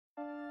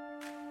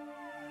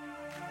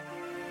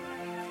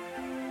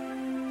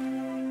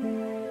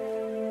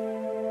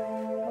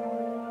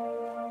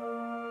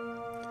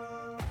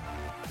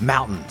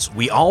Mountains,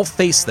 we all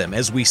face them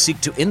as we seek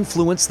to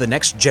influence the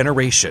next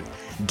generation.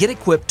 Get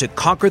equipped to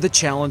conquer the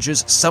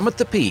challenges, summit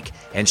the peak,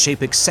 and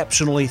shape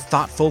exceptionally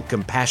thoughtful,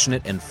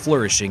 compassionate, and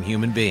flourishing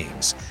human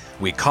beings.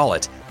 We call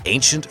it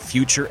Ancient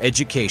Future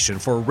Education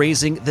for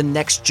raising the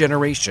next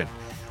generation.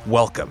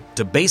 Welcome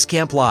to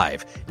Basecamp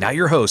Live. Now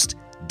your host,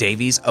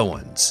 Davies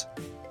Owens.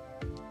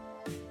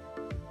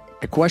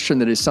 A question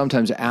that is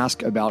sometimes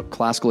asked about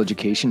classical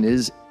education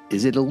is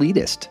it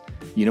elitist?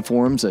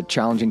 Uniforms, a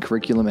challenging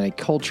curriculum, and a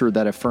culture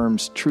that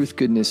affirms truth,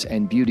 goodness,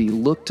 and beauty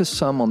look to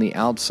some on the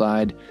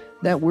outside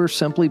that we're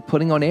simply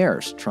putting on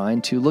airs,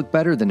 trying to look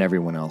better than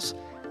everyone else.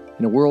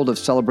 In a world of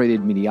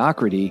celebrated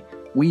mediocrity,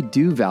 we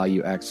do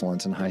value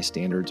excellence and high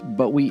standards,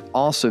 but we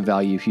also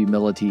value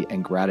humility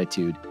and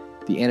gratitude,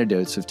 the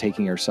antidotes of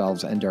taking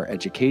ourselves and our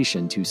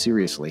education too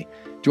seriously.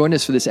 Join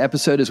us for this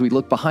episode as we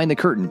look behind the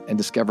curtain and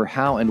discover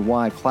how and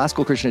why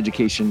classical Christian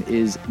education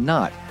is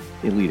not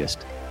elitist.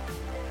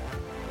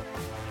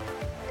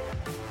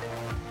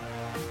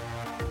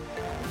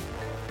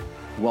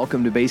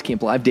 Welcome to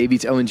Basecamp Live.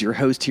 Davies Owens, your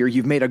host here.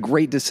 You've made a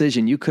great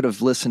decision. You could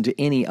have listened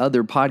to any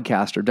other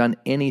podcast or done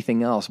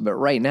anything else, but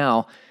right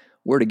now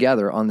we're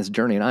together on this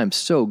journey, and I'm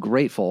so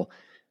grateful.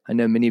 I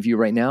know many of you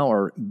right now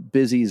are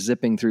busy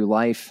zipping through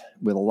life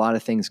with a lot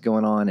of things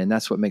going on, and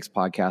that's what makes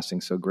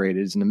podcasting so great.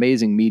 It is an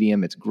amazing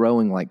medium. It's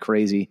growing like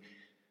crazy.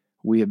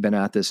 We have been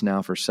at this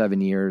now for 7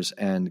 years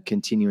and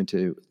continuing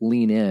to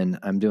lean in.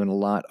 I'm doing a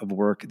lot of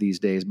work these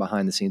days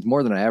behind the scenes,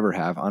 more than I ever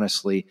have,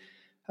 honestly,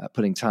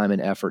 putting time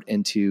and effort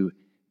into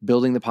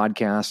building the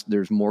podcast.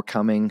 There's more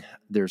coming.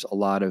 There's a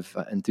lot of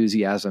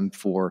enthusiasm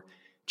for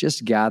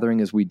just gathering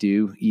as we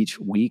do each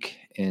week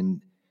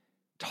and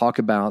talk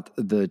about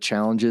the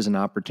challenges and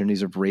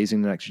opportunities of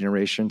raising the next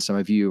generation. Some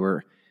of you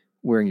are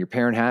wearing your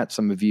parent hat.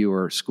 Some of you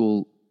are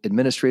school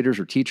administrators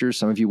or teachers.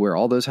 Some of you wear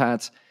all those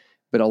hats.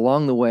 But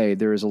along the way,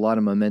 there is a lot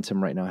of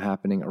momentum right now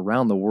happening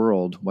around the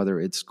world, whether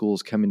it's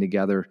schools coming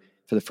together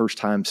for the first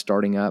time,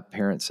 starting up,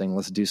 parents saying,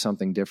 let's do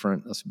something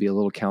different. Let's be a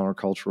little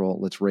countercultural.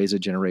 Let's raise a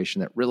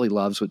generation that really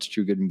loves what's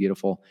true, good, and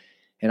beautiful.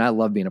 And I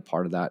love being a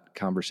part of that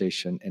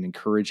conversation and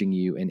encouraging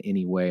you in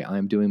any way.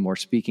 I'm doing more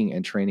speaking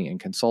and training and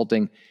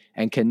consulting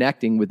and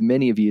connecting with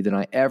many of you than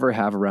I ever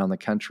have around the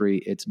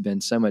country. It's been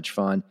so much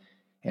fun,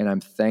 and I'm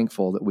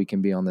thankful that we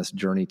can be on this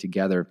journey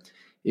together.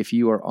 If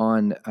you are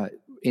on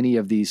any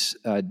of these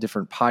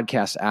different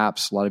podcast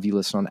apps, a lot of you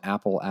listen on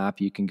Apple app,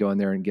 you can go in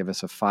there and give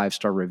us a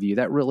 5-star review.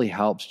 That really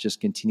helps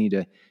just continue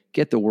to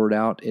get the word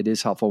out. It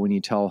is helpful when you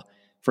tell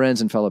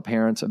friends and fellow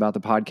parents about the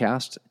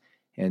podcast.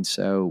 And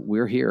so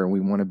we're here and we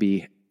want to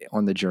be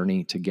on the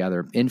journey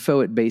together.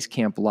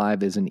 info@Basecamp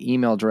Live is an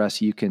email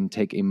address. You can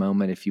take a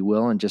moment, if you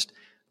will, and just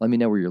let me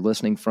know where you're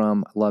listening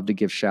from. I love to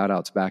give shout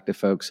outs back to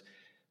folks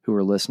who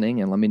are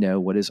listening, and let me know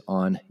what is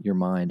on your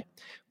mind.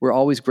 We're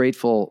always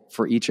grateful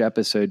for each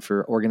episode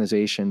for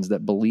organizations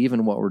that believe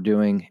in what we're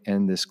doing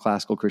in this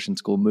classical Christian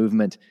school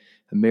movement.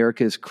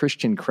 America's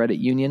Christian Credit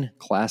Union,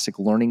 Classic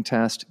Learning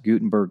Test,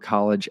 Gutenberg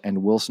College,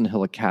 and Wilson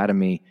Hill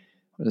Academy.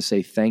 I want to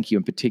say thank you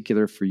in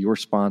particular for your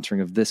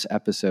sponsoring of this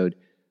episode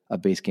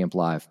of Basecamp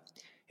Live.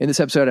 In this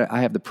episode,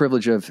 I have the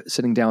privilege of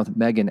sitting down with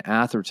Megan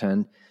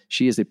Atherton.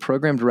 She is the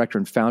program director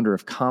and founder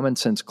of Common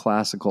Sense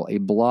Classical, a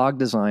blog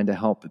designed to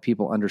help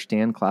people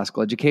understand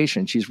classical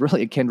education. She's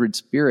really a kindred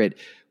spirit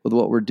with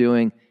what we're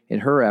doing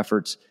in her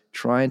efforts,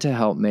 trying to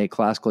help make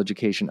classical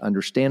education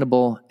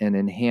understandable and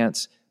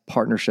enhance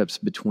partnerships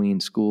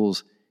between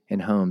schools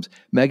and homes.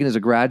 Megan is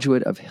a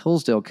graduate of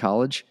Hillsdale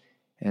College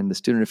and the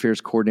student affairs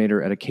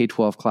coordinator at a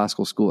K-12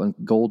 classical school in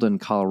Golden,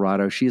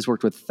 Colorado. She has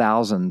worked with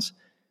thousands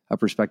of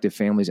prospective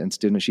families and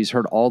students. She's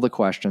heard all the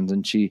questions,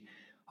 and she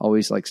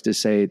always likes to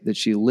say that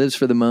she lives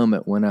for the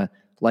moment when a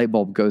light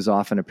bulb goes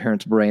off in a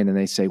parent's brain and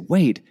they say,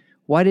 wait,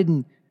 why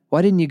didn't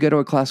you go to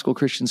a classical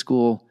Christian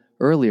school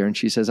earlier? And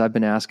she says, I've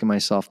been asking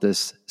myself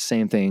this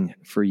same thing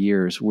for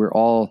years. We're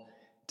all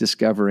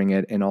discovering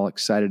it and all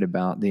excited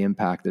about the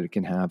impact that it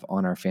can have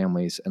on our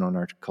families and on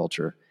our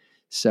culture.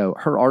 So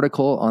her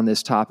article on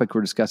this topic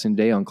we're discussing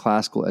today on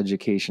classical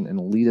education and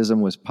elitism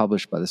was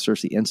published by the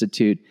Cersei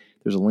Institute.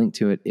 There's a link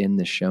to it in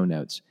the show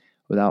notes.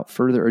 Without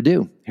further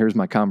ado, here's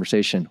my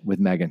conversation with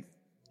Megan.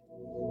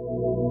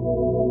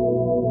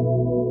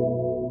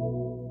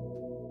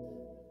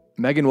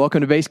 Megan,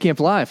 welcome to Basecamp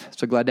Live.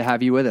 So glad to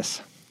have you with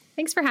us.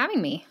 Thanks for having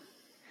me.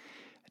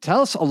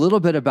 Tell us a little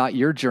bit about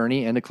your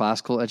journey into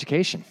classical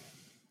education.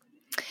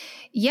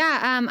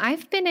 Yeah,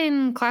 I've been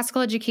in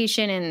classical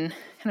education in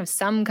kind of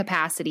some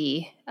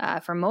capacity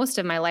for most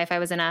of my life. I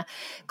was in a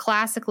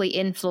classically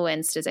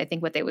influenced, as I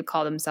think what they would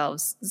call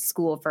themselves,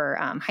 school for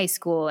high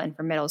school and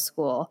for middle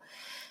school.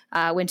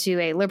 Went to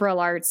a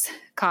liberal arts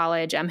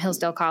college,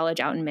 Hillsdale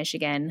College out in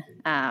Michigan.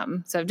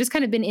 So I've just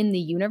kind of been in the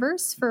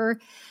universe for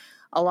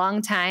a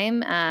long time.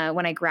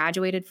 When I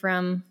graduated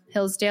from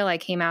Hillsdale, I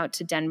came out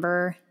to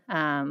Denver,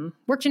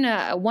 worked in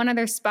one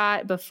other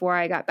spot before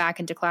I got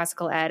back into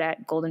classical ed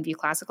at Golden View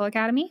Classical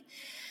Academy,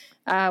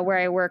 where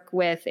I work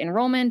with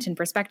enrollment and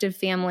prospective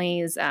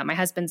families. My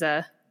husband's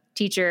a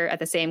teacher at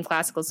the same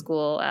classical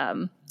school.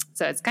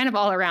 So it's kind of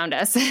all around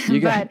us.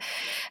 But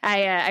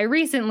I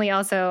recently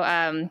also,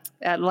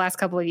 the last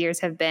couple of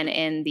years, have been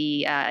in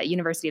the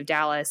University of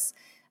Dallas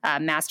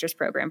master's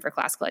program for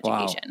classical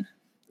education.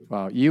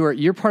 Wow.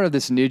 You're part of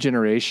this new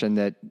generation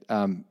that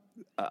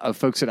of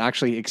folks that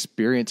actually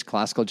experience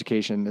classical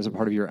education as a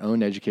part of your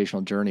own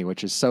educational journey,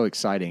 which is so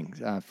exciting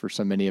for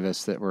so many of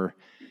us that were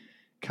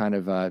kind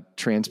of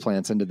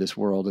transplants into this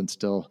world and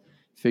still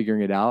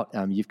figuring it out.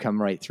 You've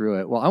come right through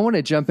it. Well, I want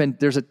to jump in.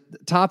 There's a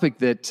topic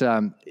that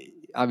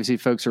obviously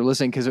folks are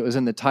listening because it was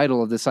in the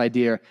title of this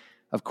idea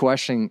of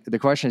questioning. The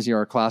question is,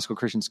 are classical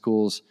Christian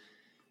schools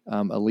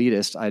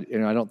elitist? I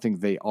don't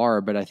think they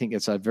are, but I think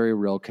it's a very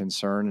real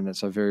concern, and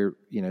it's a very,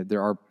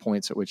 there are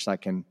points at which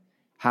that can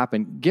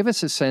happen. Give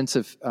us a sense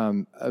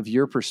of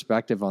your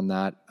perspective on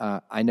that.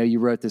 I know you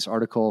wrote this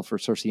article for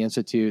Source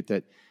Institute.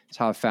 That's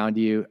how I found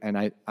you,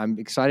 and I'm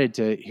excited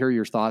to hear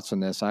your thoughts on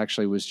this. I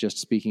actually was just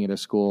speaking at a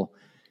school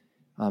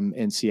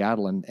in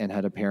Seattle and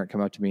had a parent come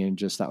up to me and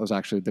that was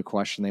actually the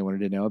question they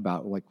wanted to know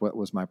about, like, what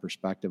was my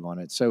perspective on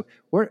it. So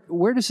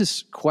where does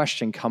this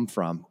question come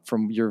from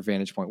your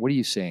vantage point? What are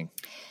you seeing?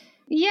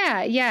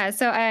 Yeah.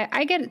 So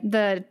I get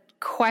the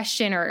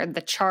question, or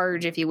the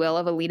charge, if you will,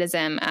 of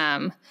elitism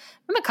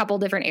from a couple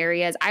different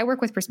areas. I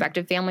work with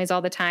prospective families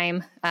all the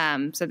time.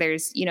 So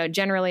there's,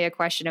 generally a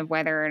question of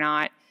whether or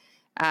not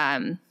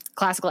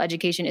classical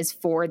education is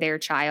for their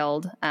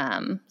child.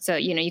 So,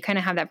 you kind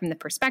of have that from the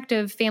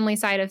prospective family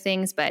side of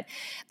things, but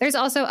there's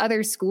also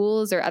other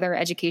schools or other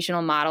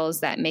educational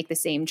models that make the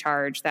same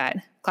charge that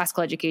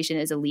classical education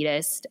is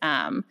elitist.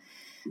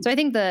 So I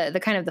think the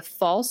kind of the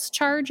false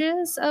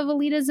charges of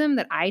elitism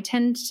that I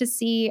tend to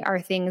see are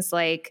things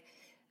like,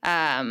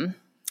 well,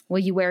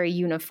 you wear a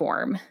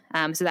uniform,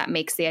 so that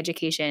makes the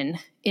education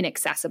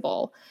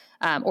inaccessible,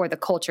 or the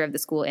culture of the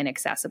school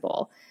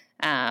inaccessible.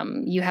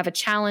 You have a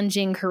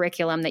challenging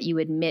curriculum that you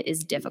admit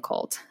is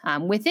difficult.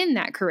 Within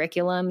that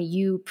curriculum,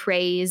 you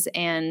praise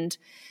and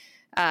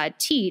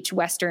teach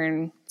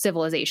Western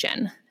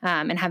civilization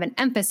and have an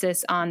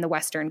emphasis on the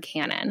Western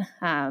canon,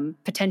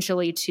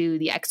 potentially to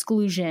the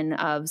exclusion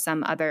of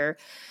some other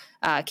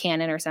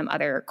canon or some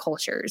other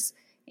cultures.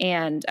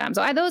 And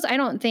so those I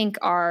don't think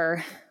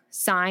are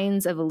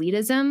signs of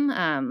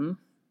elitism.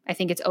 I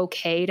think it's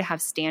okay to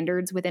have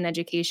standards within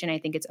education. I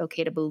think it's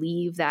okay to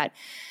believe that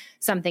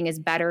something is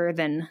better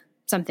than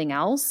something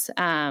else.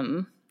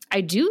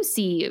 I do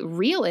see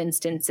real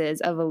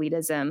instances of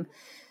elitism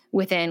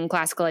within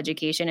classical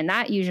education, and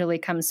that usually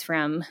comes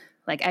from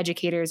like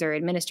educators or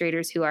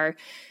administrators who are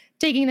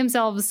taking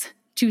themselves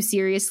too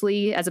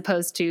seriously as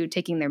opposed to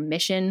taking their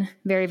mission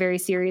very, very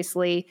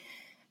seriously.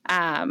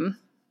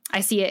 I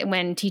see it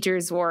when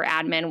teachers or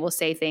admin will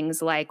say things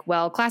like,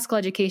 well, classical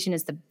education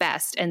is the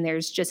best, and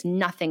there's just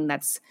nothing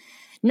that's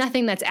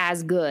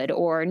as good,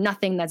 or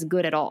nothing that's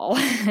good at all.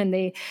 And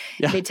they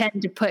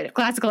tend to put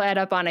classical ed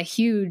up on a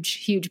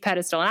huge, huge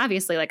pedestal. And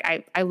obviously, like,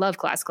 I love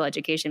classical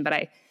education, but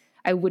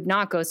I would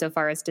not go so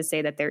far as to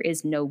say that there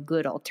is no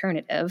good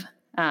alternative.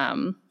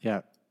 Or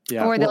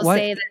they'll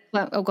say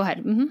that, go ahead.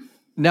 Mm-hmm.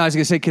 No, I was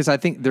going to say, because I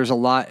think there's a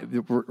lot,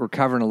 we're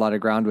covering a lot of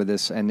ground with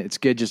this, and it's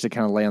good just to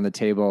kind of lay on the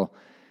table,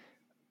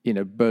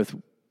 both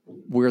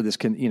where this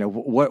can,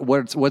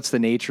 what's the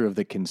nature of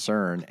the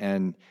concern.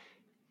 And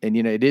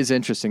it is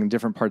interesting in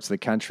different parts of the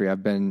country.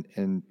 I've been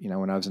in,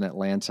 when I was in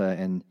Atlanta,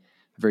 and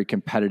a very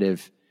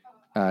competitive,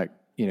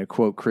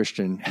 quote,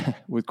 Christian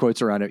with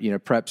quotes around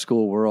it, prep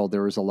school world,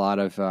 there was a lot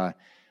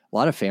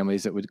of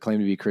families that would claim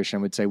to be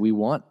Christian would say, we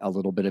want a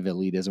little bit of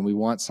elitism. We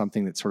want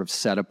something that's sort of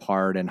set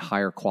apart and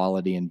higher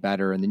quality and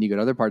better. And then you go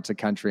to other parts of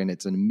the country and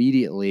it's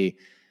immediately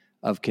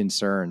of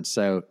concern.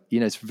 So,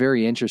 it's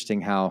very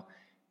interesting how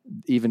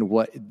even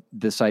what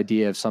this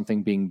idea of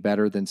something being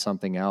better than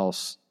something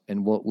else,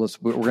 and we're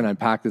going to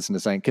unpack this in a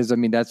second, because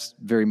that's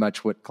very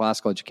much what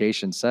classical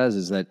education says,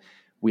 is that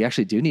we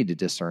actually do need to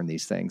discern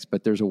these things,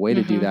 but there's a way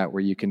to do that where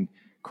you can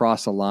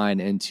cross a line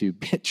into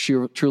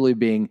truly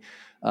being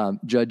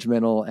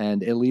judgmental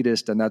and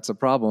elitist, and that's a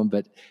problem,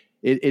 but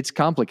it's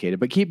complicated.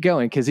 But keep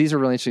going, because these are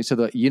really interesting. So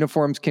the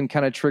uniforms can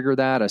kind of trigger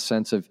that, a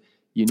sense of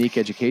unique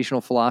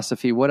educational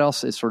philosophy. What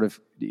else is sort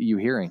of you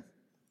hearing?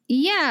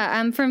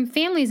 Yeah, from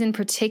families in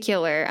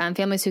particular,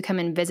 families who come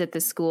and visit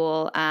the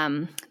school,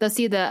 they'll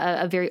see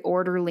a very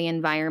orderly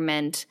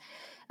environment.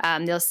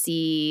 They'll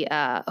see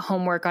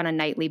homework on a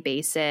nightly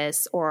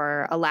basis,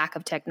 or a lack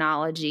of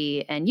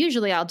technology. And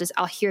usually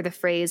I'll hear the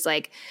phrase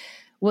like,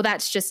 well,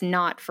 that's just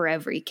not for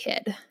every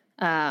kid.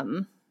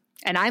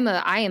 And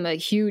I am a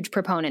huge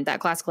proponent that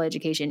classical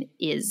education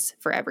is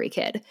for every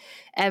kid.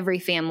 Every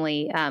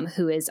family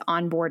who is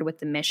on board with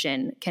the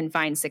mission can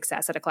find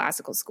success at a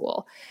classical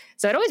school.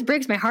 So it always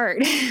breaks my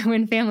heart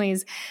when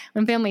families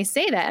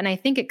say that. And I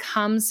think it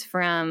comes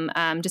from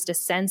just a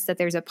sense that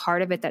there's a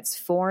part of it that's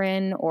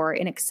foreign or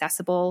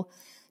inaccessible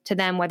to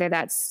them, whether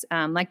that's,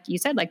 like you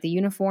said, like the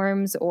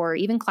uniforms, or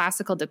even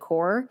classical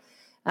decor,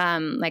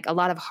 like a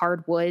lot of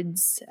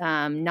hardwoods,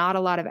 not a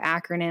lot of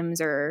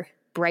acronyms or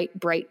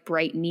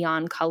bright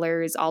neon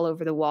colors all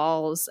over the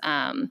walls.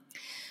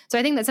 So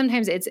I think that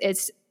sometimes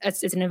it's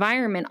an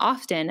environment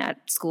often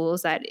at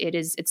schools that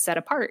it's set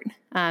apart.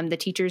 The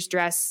teachers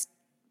dress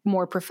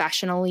more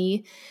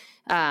professionally,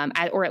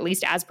 or at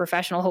least as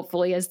professional,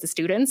 hopefully, as the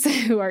students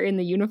who are in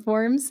the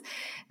uniforms.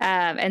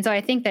 And so I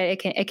think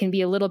that it can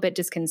be a little bit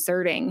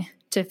disconcerting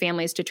to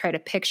families to try to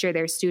picture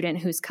their student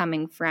who's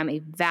coming from a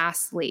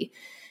vastly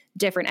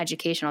different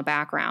educational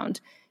background,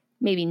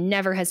 maybe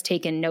never has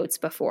taken notes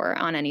before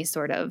on any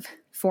sort of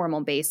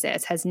formal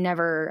basis, has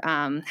never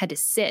had to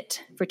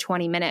sit for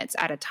 20 minutes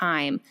at a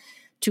time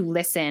to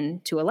listen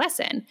to a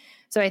lesson.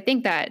 So I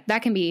think that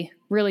can be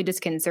really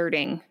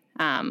disconcerting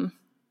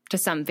to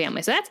some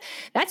families. So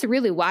that's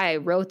really why I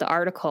wrote the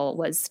article,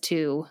 was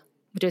to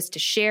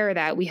share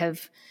that we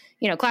have,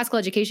 classical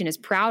education is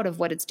proud of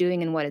what it's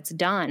doing and what it's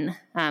done,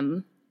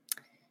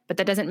 but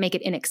that doesn't make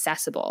it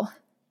inaccessible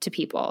to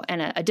people.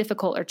 And a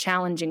difficult or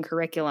challenging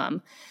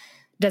curriculum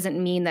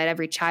doesn't mean that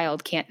every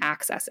child can't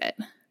access it.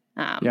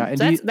 And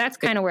so that's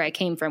kind of where I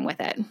came from with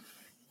it.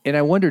 And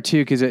I wonder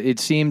too, because it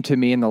seemed to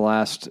me in the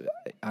last,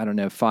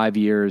 5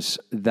 years,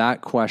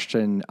 that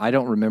question, I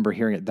don't remember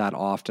hearing it that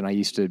often. I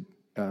used to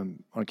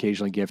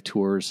occasionally give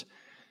tours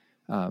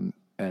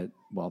at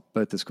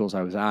both the schools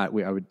I was at.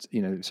 I would,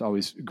 it's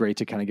always great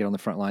to kind of get on the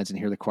front lines and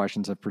hear the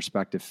questions of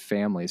prospective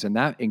families. And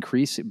that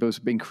was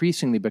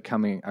increasingly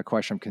becoming a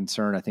question of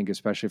concern, I think,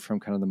 especially from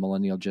kind of the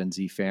millennial Gen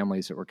Z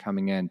families that were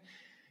coming in.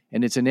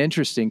 And it's an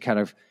interesting kind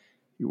of,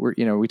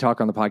 we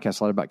talk on the podcast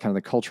a lot about kind of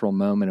the cultural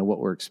moment and what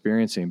we're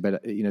experiencing,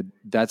 but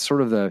that's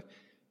sort of the,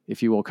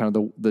 if you will, kind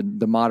of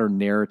the modern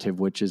narrative,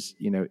 which is,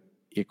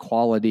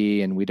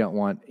 equality, and we don't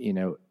want,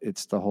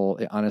 it's the whole,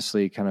 it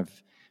honestly kind of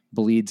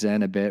bleeds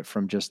in a bit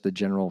from just the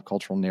general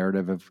cultural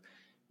narrative of,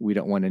 we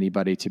don't want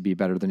anybody to be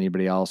better than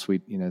anybody else.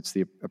 It's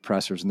the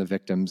oppressors and the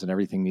victims, and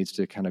everything needs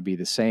to kind of be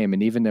the same.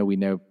 And even though we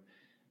know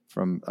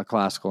from a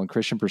classical and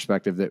Christian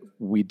perspective that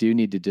we do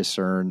need to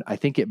discern, I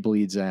think it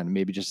bleeds in,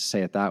 maybe just to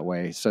say it that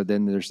way. So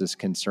then there's this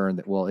concern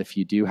that, well, if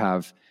you do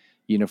have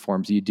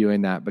uniforms, are you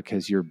doing that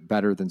because you're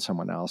better than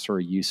someone else? Or are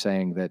you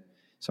saying that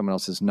someone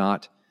else is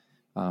not,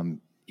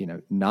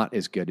 not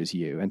as good as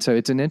you? And so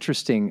it's an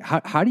interesting,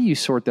 how do you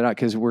sort that out?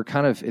 Because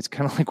it's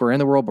kind of like we're in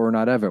the world, but we're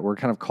not of it. We're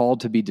kind of called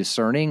to be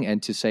discerning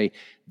and to say,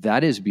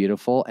 that is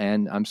beautiful,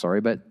 and I'm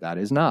sorry, but that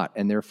is not.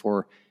 And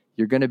therefore,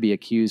 you're going to be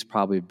accused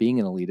probably of being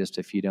an elitist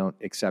if you don't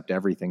accept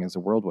everything as the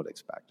world would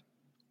expect.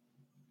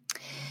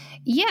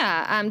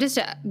 Yeah. Just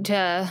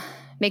to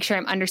make sure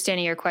I'm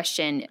understanding your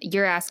question,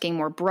 you're asking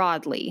more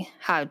broadly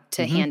how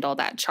to handle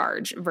that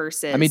charge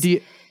versus. I mean, do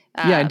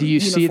you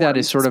see that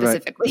as sort of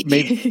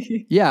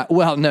maybe? Yeah.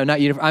 Well, no, not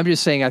uniform. I'm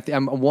just saying.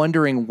 I'm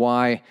wondering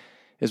why,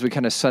 as we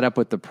kind of set up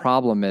what the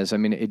problem is. I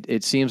mean,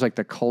 it seems like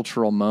the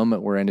cultural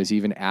moment we're in is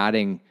even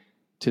adding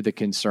to the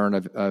concern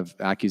of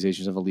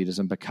accusations of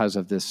elitism because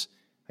of this.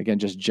 Again,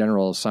 just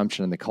general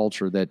assumption in the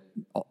culture that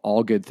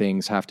all good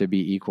things have to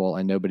be equal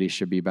and nobody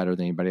should be better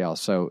than anybody else.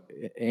 So,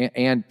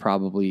 and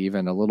probably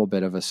even a little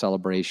bit of a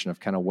celebration of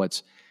kind of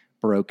what's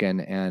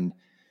broken and,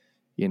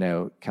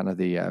 kind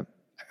of I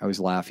always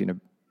laugh,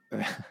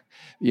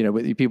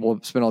 people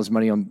spend all this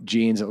money on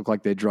jeans that look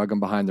like they drug them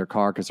behind their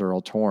car because they're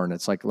all torn.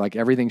 It's like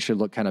everything should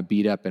look kind of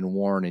beat up and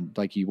worn. And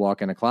like you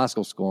walk in a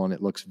classical school and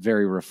it looks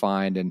very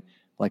refined and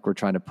like we're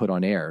trying to put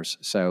on airs.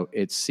 So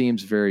it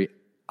seems very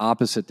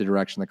opposite the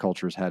direction the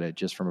culture is headed,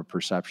 just from a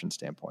perception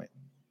standpoint.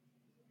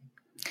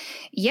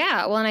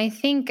 Yeah. Well, and I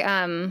think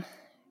I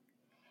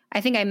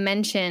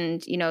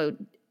mentioned,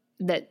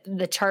 that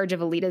the charge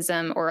of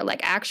elitism, or like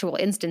actual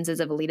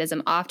instances of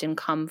elitism, often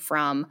come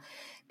from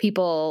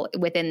people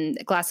within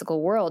the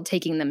classical world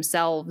taking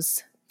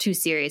themselves too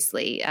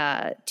seriously,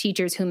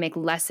 teachers who make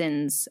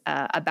lessons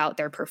about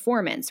their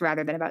performance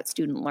rather than about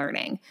student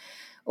learning,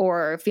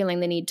 or feeling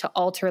the need to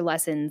alter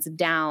lessons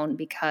down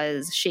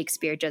because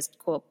Shakespeare just,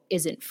 quote,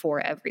 isn't for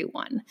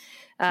everyone.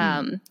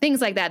 Things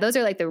like that. Those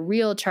are like the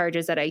real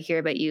charges that I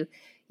hear, but you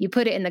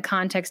put it in the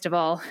context of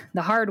all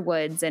the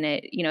hardwoods and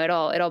it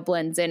all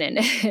blends in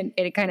and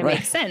it kind of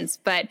makes sense.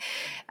 But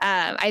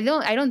I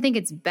don't think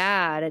it's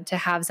bad to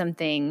have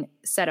something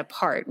set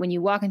apart. When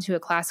you walk into a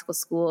classical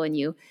school and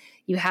you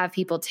have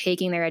people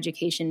taking their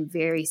education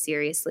very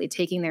seriously,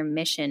 taking their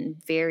mission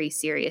very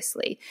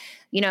seriously.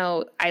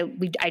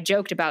 I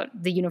joked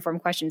about the uniform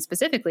question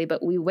specifically,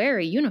 but we wear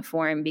a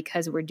uniform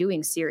because we're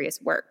doing serious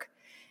work,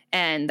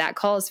 and that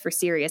calls for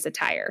serious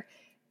attire.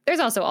 There's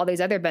also all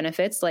these other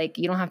benefits, like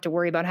you don't have to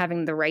worry about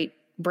having the right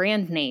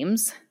brand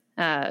names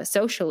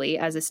socially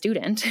as a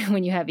student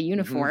when you have a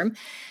uniform.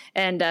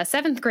 And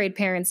seventh grade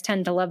parents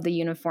tend to love the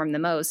uniform the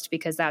most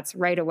because that's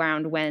right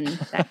around when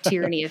that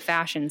tyranny of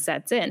fashion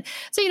sets in.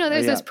 So,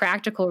 there's those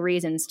practical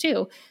reasons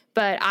too.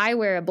 But I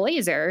wear a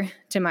blazer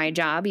to my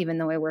job, even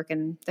though I work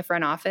in the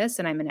front office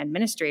and I'm an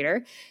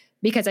administrator,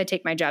 because I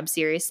take my job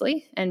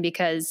seriously and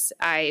because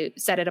I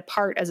set it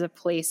apart as a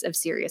place of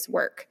serious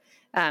work.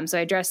 So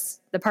I dress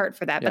the part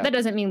for that. But that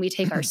doesn't mean we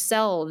take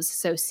ourselves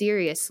so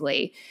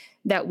seriously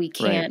that we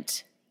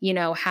can't,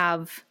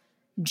 have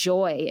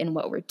joy in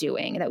what we're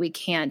doing, that we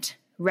can't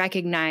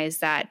recognize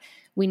that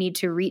we need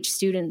to reach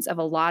students of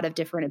a lot of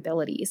different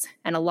abilities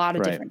and a lot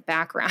of different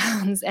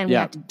backgrounds. And we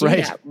have to do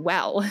that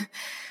well.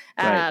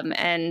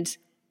 And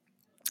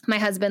my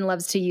husband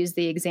loves to use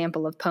the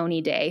example of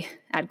Pony Day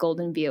at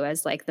Golden View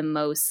as like the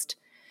most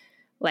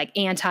like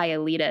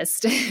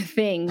anti-elitist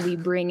thing. We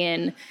bring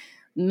in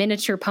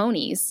miniature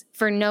ponies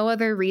for no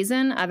other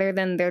reason other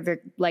than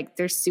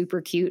they're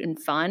super cute and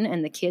fun,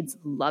 and the kids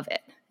love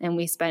it. And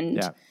we spend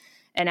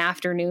an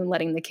afternoon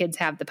letting the kids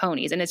have the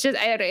ponies. And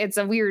it's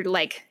a weird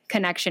like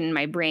connection in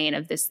my brain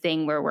of this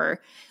thing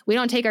where we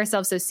don't take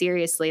ourselves so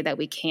seriously that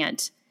we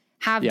can't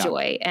have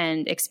joy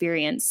and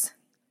experience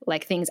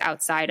like things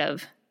outside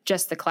of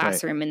just the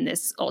classroom in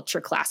this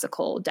ultra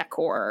classical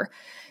decor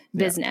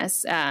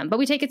business. But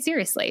we take it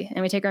seriously,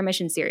 and we take our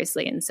mission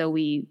seriously. And so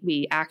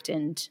we act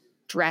and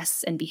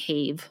dress and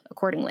behave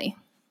accordingly.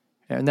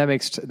 And that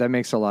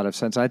makes a lot of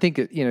sense. I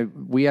think,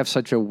 we have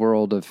such a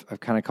world of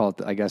kind of call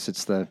it, I guess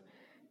it's the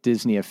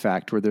Disney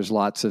effect, where there's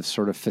lots of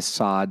sort of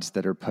facades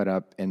that are put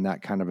up in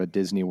that kind of a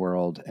Disney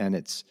world. And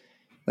it's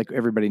like,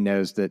 everybody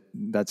knows that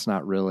those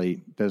aren't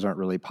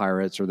really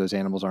pirates, or those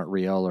animals aren't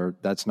real, or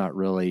that's not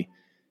really,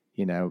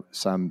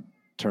 some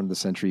turn of the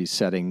century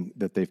setting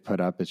that they've put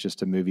up. It's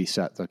just a movie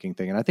set looking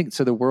thing. And I think,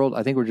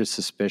 we're just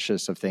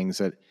suspicious of things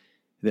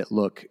that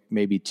look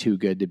maybe too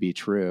good to be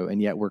true.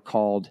 And yet we're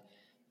called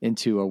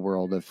into a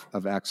world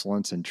of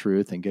excellence and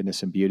truth and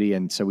goodness and beauty.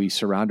 And so we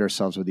surround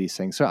ourselves with these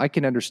things. So I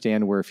can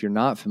understand where, if you're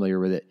not familiar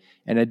with it,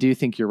 and I do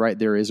think you're right,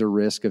 there is a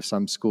risk of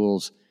some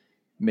schools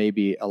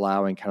maybe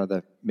allowing kind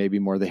of maybe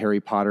more the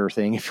Harry Potter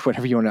thing, if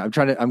whatever you want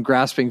to, I'm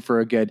grasping for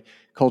a good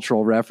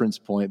cultural reference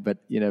point, but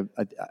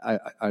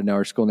I know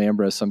our school in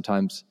Ambrose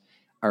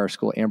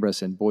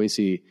in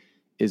Boise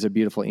is a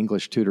beautiful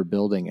English tutor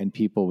building, and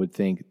people would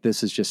think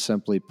this is just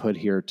simply put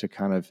here to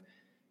kind of,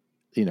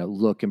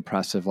 look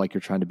impressive, like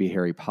you're trying to be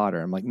Harry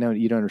Potter. I'm like, no,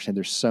 you don't understand.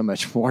 There's so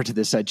much more to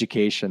this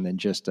education than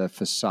just a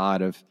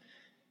facade of,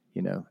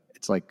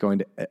 it's like going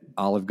to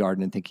Olive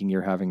Garden and thinking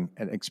you're having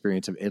an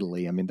experience of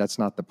Italy. I mean, that's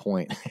not the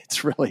point.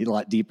 It's really a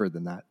lot deeper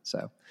than that.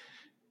 So.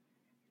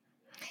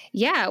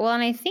 Yeah. Well,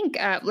 and I think,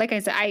 like I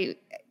said,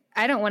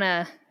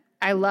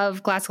 I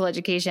love classical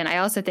education. I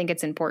also think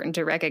it's important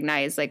to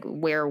recognize like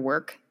where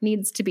work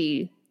needs to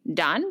be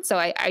done. So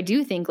I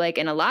do think like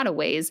in a lot of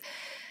ways,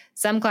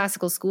 some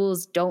classical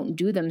schools don't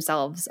do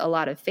themselves a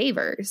lot of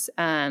favors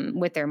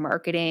with their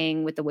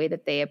marketing, with the way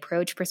that they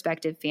approach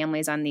prospective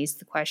families on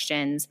these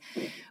questions,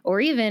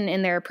 or even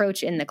in their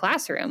approach in the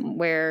classroom,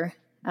 where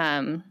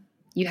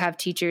you have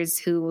teachers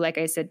who, like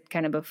I said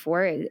kind of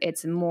before,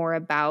 it's more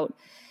about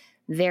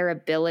their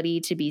ability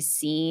to be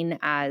seen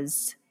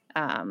as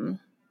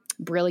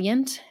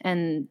brilliant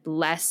and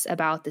less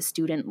about the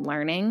student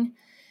learning,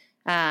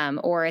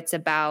 or it's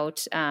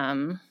about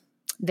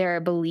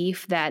their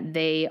belief that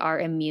they are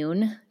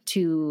immune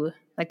to,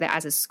 like that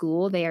as a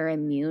school, they are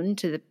immune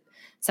to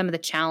some of the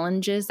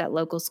challenges that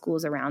local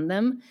schools around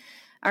them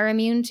are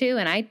immune to.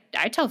 And I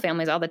tell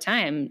families all the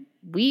time,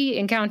 we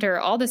encounter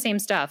all the same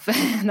stuff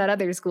that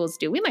other schools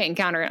do. We might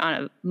encounter it on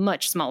a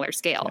much smaller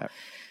scale.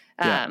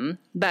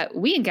 But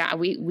we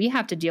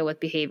have to deal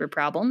with behavior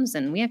problems,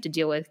 and we have to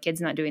deal with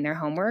kids not doing their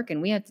homework,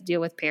 and we have to deal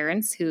with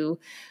parents who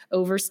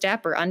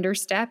overstep or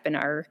understep and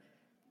are,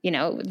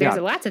 there's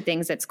lots of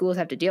things that schools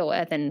have to deal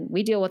with, and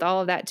we deal with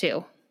all of that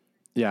too.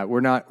 Yeah,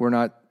 we're not,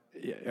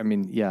 I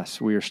mean,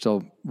 yes, we are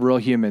still real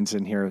humans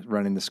in here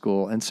running the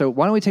school. And so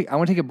I want to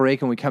take a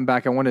break, and we come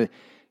back. I want to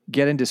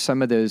get into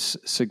some of those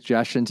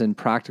suggestions and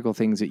practical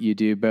things that you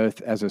do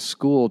both as a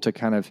school to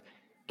kind of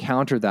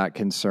counter that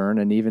concern,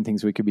 and even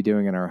things we could be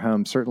doing in our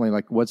home. Certainly,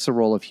 like, what's the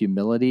role of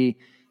humility?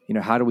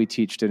 How do we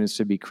teach students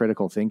to be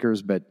critical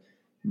thinkers, but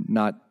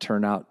not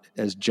turn out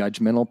as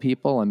judgmental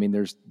people? I mean,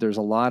 there's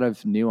a lot of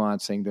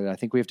nuancing that I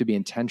think we have to be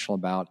intentional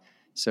about,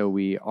 so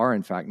we are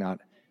in fact not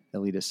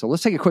elitist. So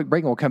let's take a quick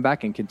break, and we'll come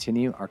back and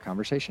continue our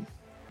conversation.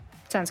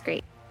 Sounds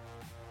great.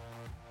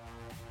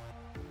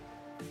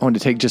 I want to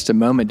take just a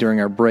moment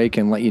during our break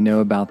and let you know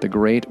about the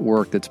great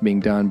work that's being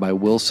done by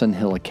Wilson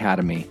Hill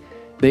Academy.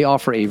 They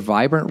offer a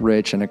vibrant,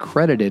 rich, and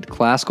accredited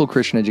classical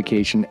Christian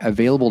education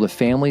available to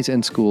families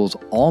and schools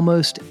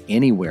almost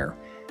anywhere.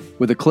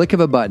 With a click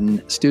of a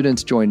button,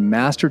 students join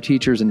master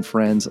teachers and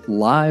friends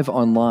live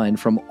online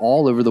from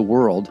all over the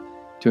world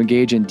to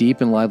engage in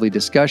deep and lively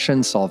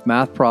discussions, solve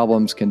math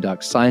problems,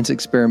 conduct science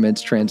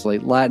experiments,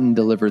 translate Latin,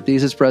 deliver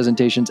thesis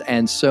presentations,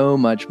 and so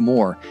much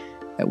more.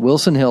 At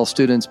Wilson Hill,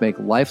 students make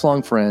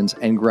lifelong friends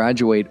and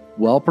graduate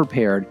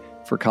well-prepared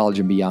for college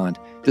and beyond.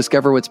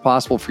 Discover what's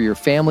possible for your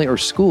family or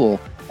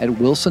school at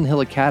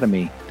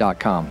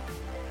wilsonhillacademy.com.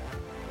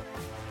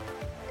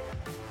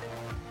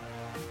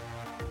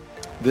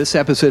 This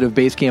episode of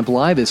Basecamp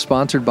Live is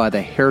sponsored by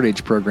the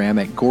Heritage Program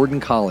at Gordon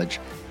College,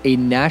 a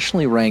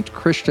nationally ranked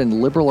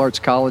Christian liberal arts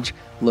college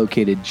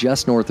located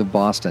just north of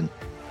Boston.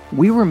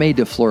 We were made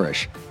to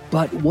flourish,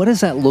 but what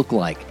does that look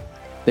like?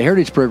 The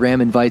Heritage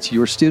Program invites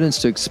your students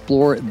to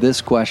explore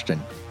this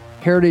question.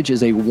 Heritage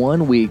is a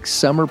one-week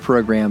summer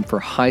program for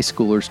high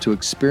schoolers to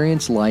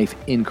experience life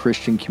in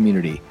Christian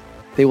community.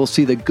 They will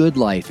see the good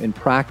life in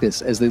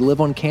practice as they live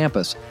on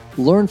campus,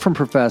 learn from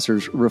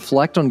professors,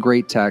 reflect on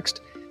great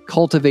text,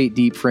 cultivate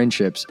deep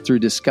friendships through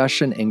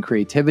discussion and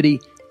creativity,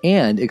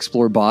 and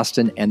explore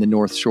Boston and the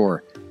North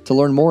Shore. To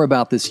learn more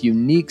about this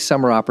unique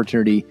summer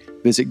opportunity,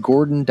 visit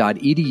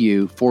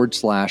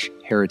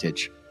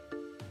gordon.edu/heritage.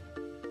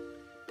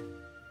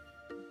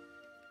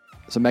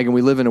 So, Megan,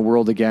 we live in a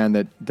world,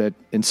 again, that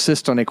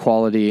insists on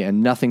equality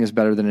and nothing is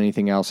better than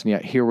anything else. And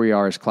yet here we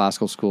are as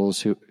classical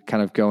schools who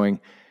kind of going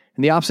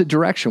in the opposite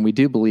direction. We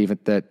do believe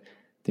that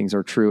things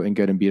are true and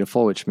good and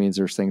beautiful, which means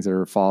there's things that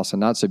are false and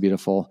not so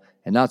beautiful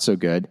and not so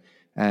good.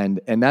 And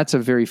that's a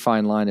very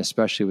fine line,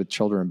 especially with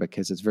children,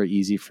 because it's very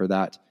easy for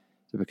that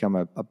to become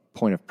a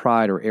point of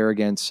pride or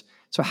arrogance.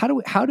 So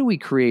how do we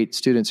create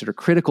students that are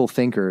critical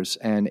thinkers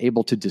and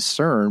able to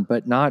discern,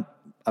 but not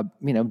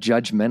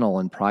judgmental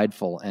and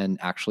prideful and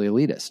actually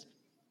elitist?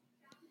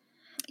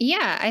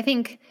 Yeah, I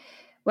think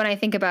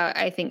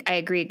I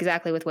agree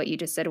exactly with what you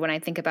just said. When I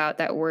think about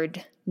that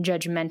word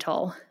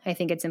judgmental, I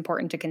think it's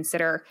important to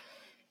consider,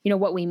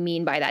 what we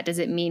mean by that. Does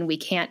it mean we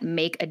can't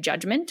make a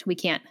judgment? We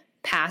can't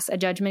pass a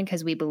judgment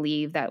because we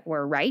believe that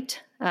we're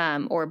right,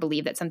 or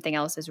believe that something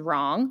else is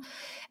wrong?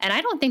 And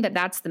I don't think that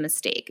that's the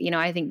mistake.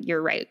 I think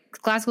you're right.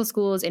 Classical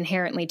schools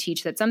inherently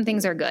teach that some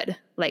things are good,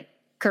 like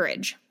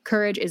courage.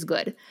 Courage is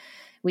good.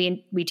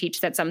 We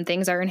teach that some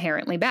things are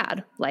inherently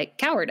bad, like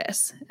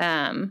cowardice.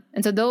 And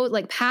so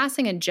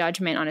passing a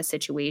judgment on a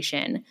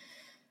situation,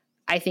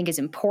 I think, is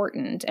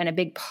important and a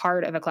big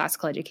part of a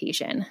classical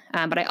education.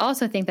 But I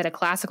also think that a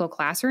classical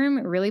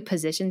classroom really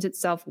positions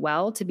itself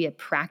well to be a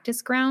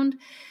practice ground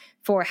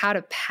for how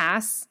to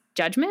pass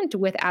judgment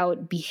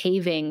without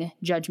behaving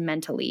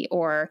judgmentally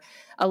or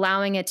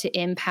allowing it to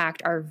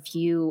impact our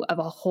view of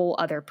a whole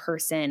other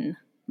person,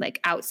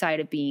 like outside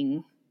of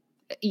being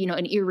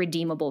an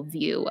irredeemable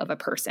view of a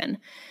person,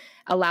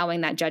 allowing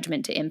that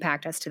judgment to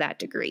impact us to that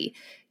degree.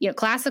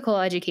 Classical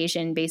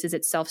education bases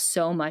itself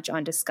so much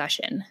on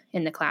discussion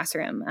in the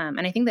classroom.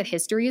 And I think that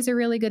history is a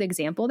really good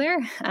example there.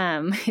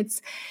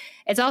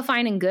 It's all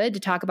fine and good to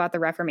talk about the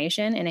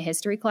Reformation in a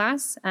history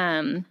class,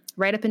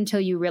 right up until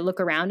you look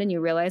around and you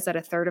realize that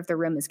a third of the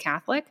room is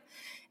Catholic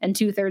and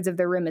 2/3 of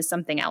the room is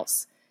something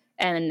else.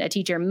 And a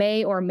teacher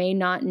may or may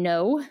not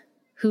know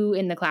who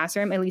in the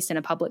classroom, at least in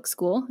a public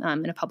school,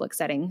 in a public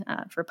setting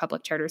for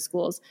public charter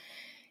schools,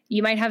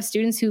 you might have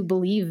students who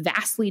believe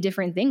vastly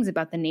different things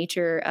about the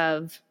nature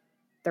of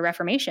the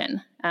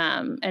Reformation.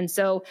 And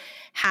so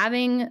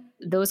having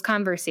those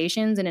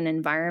conversations in an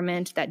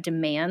environment that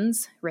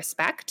demands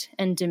respect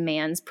and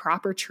demands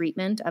proper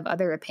treatment of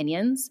other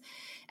opinions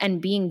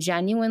and being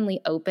genuinely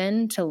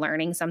open to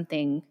learning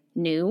something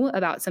new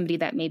about somebody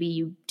that maybe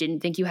you didn't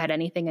think you had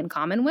anything in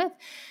common with,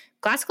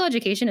 classical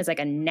education is like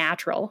a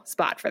natural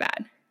spot for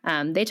that.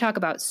 They talk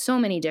about so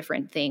many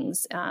different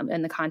things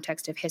in the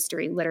context of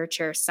history,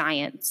 literature,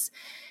 science,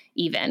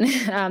 even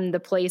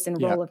the place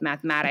and role of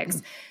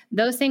mathematics.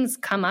 Those things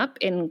come up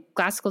in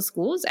classical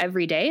schools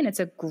every day, and it's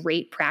a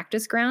great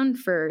practice ground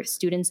for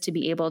students to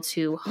be able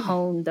to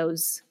hone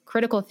those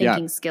critical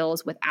thinking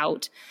skills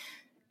without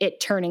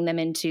it turning them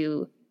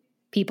into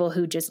people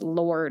who just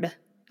lord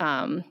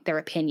their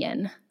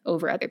opinion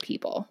over other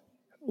people.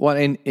 Well,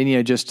 and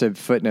just to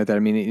footnote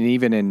that,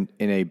 even in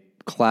a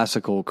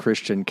classical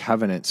Christian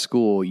covenant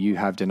school, you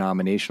have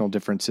denominational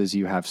differences,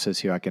 you have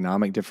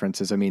socioeconomic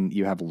differences.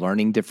 You have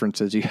learning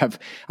differences. You have,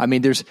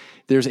 there's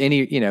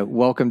any,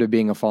 welcome to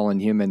being a fallen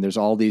human. There's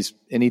all these,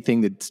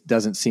 anything that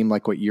doesn't seem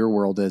like what your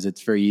world is,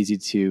 it's very easy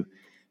to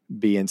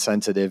be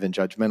insensitive and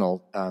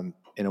judgmental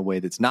in a way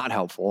that's not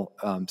helpful.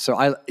 So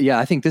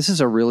I think this is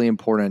a really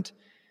important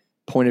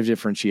point of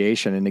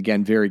differentiation, and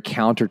again, very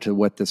counter to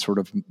what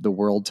the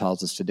world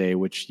tells us today,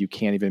 which you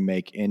can't even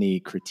make any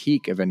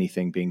critique of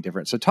anything being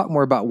different. So talk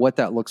more about what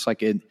that looks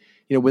like in,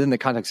 within the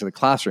context of the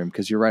classroom,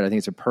 because you're right. I think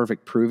it's a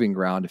perfect proving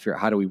ground to figure out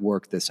how do we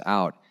work this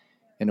out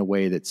in a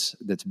way that's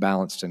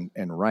balanced and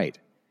right.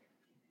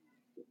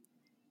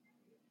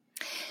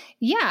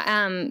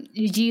 Yeah.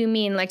 Do you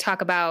mean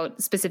talk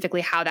about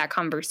specifically how that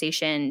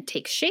conversation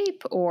takes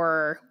shape,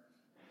 or?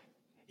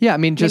 Yeah.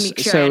 Just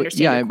sure so, I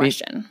understand your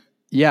question.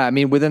 Yeah,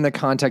 within the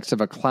context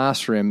of a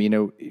classroom,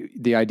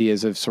 the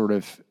ideas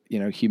of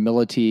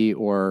humility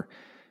or,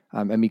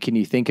 can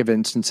you think of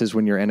instances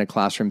when you're in a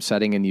classroom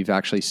setting and you're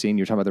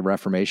talking about the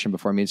Reformation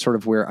before?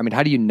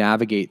 How do you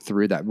navigate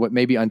through that?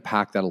 Maybe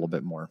unpack that a little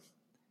bit more.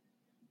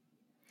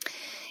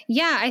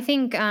 Yeah, I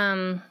think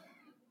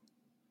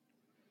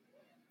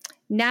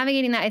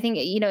navigating that, I think,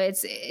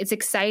 it's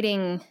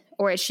exciting,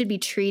 or it should be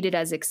treated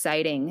as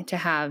exciting to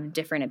have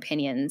different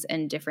opinions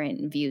and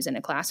different views in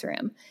a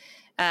classroom.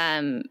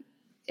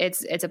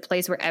 It's a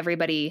place where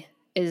everybody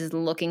is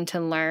looking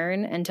to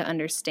learn and to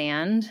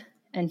understand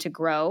and to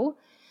grow.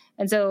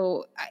 And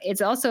so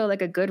it's also a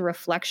good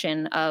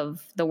reflection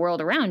of the world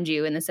around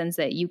you, in the sense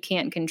that you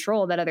can't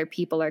control that other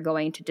people are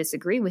going to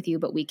disagree with you,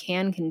 but we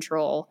can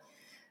control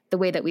the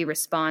way that we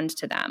respond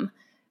to them.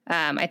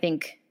 I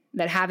think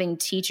that having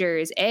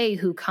teachers,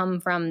 who come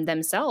from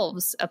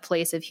themselves a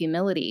place of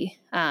humility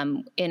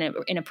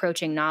in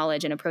approaching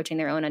knowledge and approaching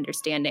their own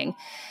understanding,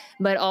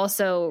 but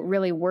also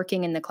really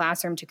working in the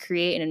classroom to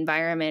create an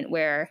environment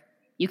where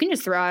you can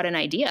just throw out an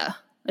idea.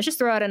 Let's just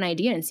throw out an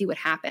idea and see what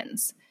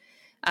happens,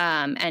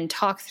 and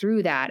talk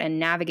through that and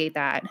navigate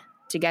that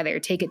together,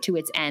 take it to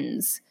its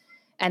ends,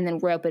 and then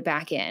rope it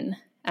back in.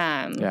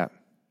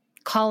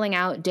 Calling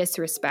out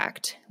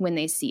disrespect when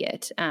they see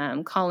it,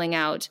 calling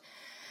out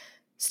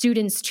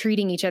students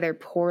treating each other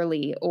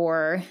poorly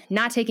or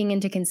not taking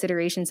into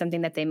consideration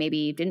something that they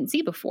maybe didn't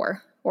see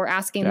before, or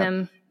asking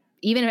them,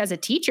 even as a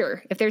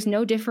teacher, if there's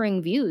no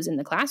differing views in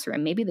the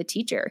classroom, maybe the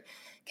teacher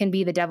can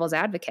be the devil's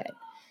advocate.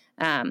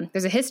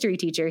 There's a history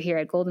teacher here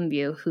at Golden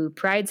View who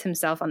prides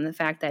himself on the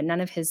fact that none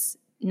of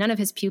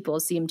his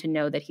pupils seem to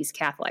know that he's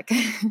Catholic.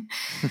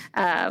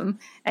 And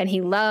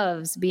he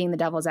loves being the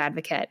devil's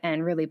advocate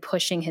and really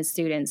pushing his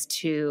students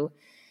to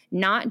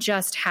not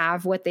just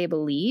have what they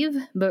believe,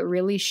 but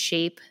really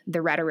shape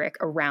the rhetoric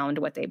around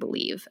what they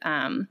believe.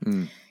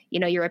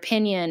 Your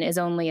opinion is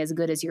only as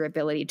good as your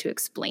ability to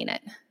explain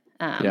it.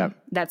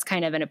 That's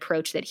kind of an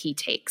approach that he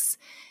takes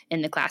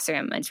in the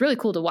classroom. And it's really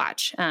cool to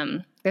watch.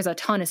 There's a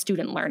ton of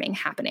student learning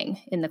happening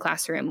in the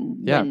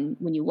classroom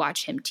when you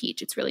watch him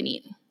teach. It's really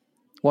neat.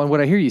 Well, and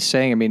what I hear you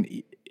saying, I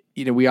mean,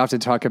 we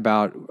often talk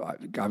about,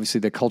 obviously,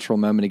 the cultural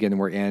moment again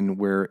we're in,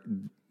 where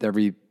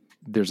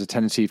there's a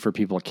tendency for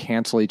people to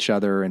cancel each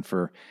other and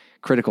for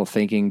critical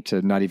thinking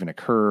to not even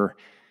occur.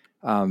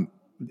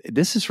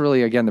 This is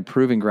really, again, the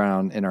proving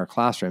ground in our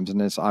classrooms.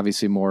 And it's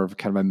obviously more of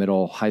kind of a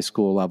middle high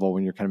school level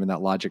when you're kind of in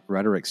that logic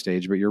rhetoric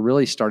stage, but you're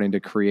really starting to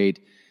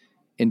create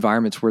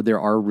environments where there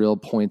are real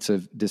points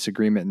of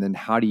disagreement. And then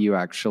how do you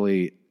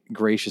actually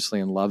graciously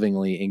and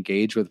lovingly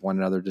engage with one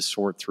another to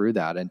sort through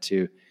that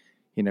into,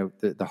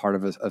 the heart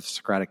of a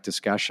Socratic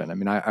discussion? I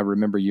mean, I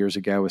remember years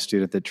ago, a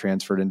student that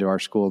transferred into our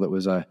school that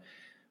was a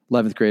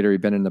 11th grader.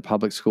 He'd been in the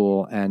public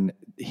school, and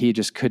he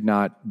just could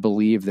not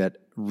believe that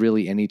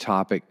really any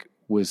topic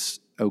was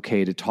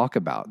okay to talk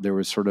about. There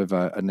was sort of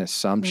an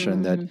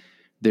assumption that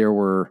there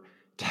were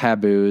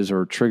taboos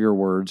or trigger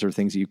words or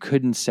things that you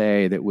couldn't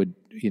say that would,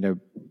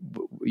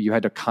 you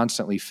had to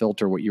constantly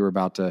filter what you were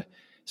about to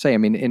say. I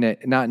mean,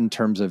 not in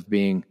terms of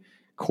being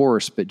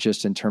coarse, but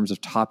just in terms of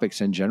topics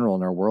in general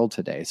in our world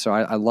today. So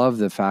I love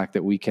the fact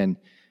that we can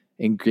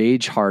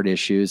engage hard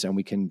issues and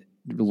we can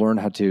learn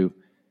how to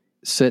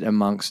sit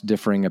amongst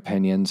differing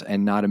opinions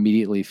and not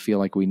immediately feel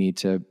like we need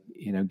to,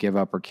 give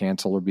up or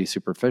cancel or be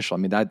superficial. I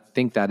mean, I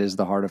think that is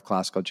the heart of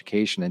classical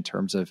education in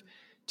terms of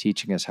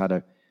teaching us how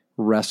to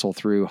wrestle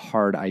through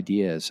hard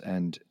ideas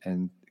and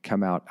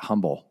come out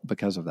humble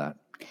because of that.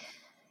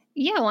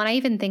 Yeah. Well, and I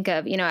even think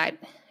of,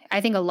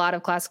 I think a lot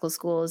of classical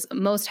schools,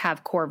 most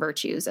have core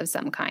virtues of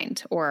some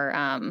kind,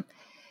 or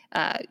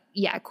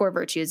core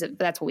virtues.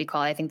 That's what we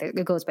call it. I think that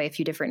it goes by a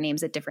few different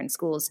names at different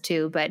schools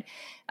too. But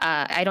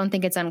I don't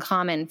think it's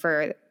uncommon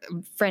for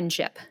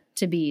friendship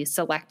to be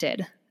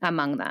selected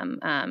among them.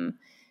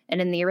 And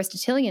in the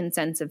Aristotelian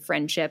sense of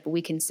friendship,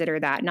 we consider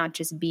that not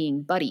just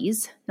being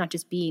buddies, not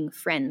just being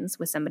friends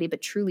with somebody,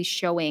 but truly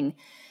showing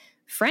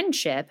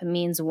friendship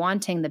means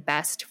wanting the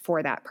best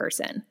for that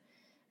person.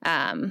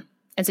 And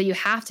so you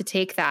have to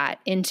take that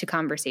into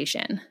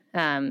conversation.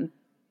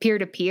 Peer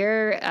to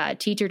peer,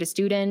 teacher to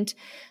student,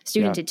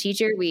 to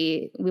teacher.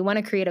 We want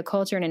to create a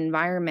culture and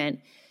environment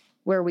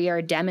where we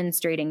are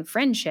demonstrating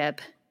friendship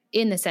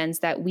in the sense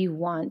that we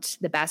want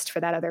the best for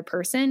that other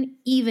person,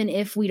 even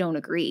if we don't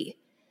agree.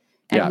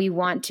 And we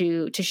want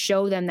to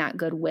show them that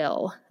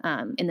goodwill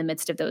in the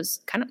midst of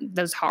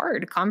those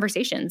hard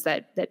conversations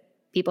that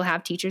people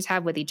have, teachers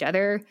have with each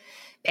other,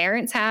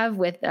 parents have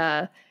with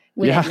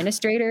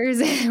administrators.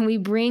 And we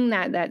bring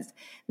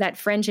that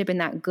friendship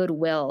and that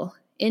goodwill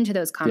into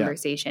those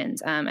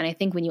conversations. And I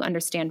think when you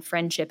understand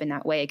friendship in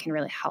that way, it can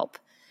really help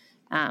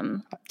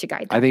to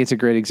guide them. I think it's a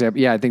great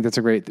example. Yeah, I think that's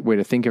a great way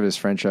to think of it as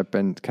friendship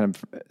and kind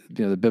of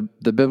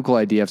the biblical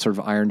idea of sort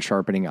of iron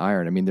sharpening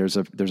iron. I mean, there's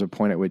a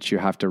point at which you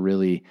have to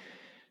really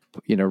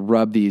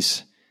rub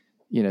these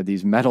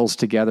metals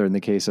together in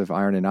the case of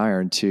iron and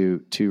iron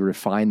to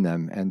refine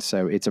them. And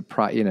so it's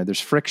there's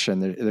friction,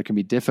 there can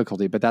be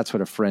difficulty, but that's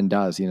what a friend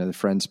does. The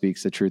friend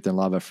speaks the truth in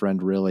love. A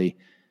friend really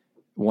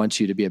wants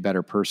you to be a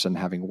better person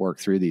having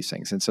worked through these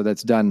things. And so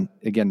that's done,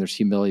 again, there's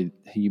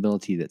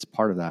humility that's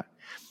part of that.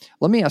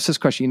 Let me ask this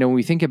question. When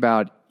we think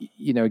about,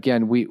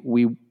 again,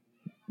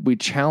 we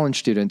challenge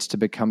students to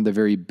become the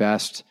very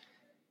best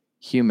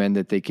human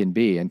that they can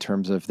be in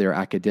terms of their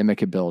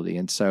academic ability.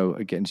 And so,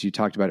 again, as you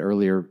talked about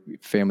earlier,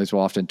 families will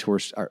often tour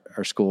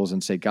our schools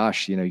and say,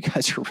 gosh, you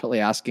guys are really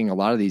asking a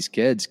lot of these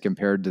kids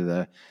compared to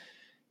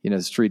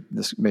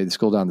the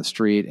school down the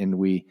street. And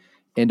we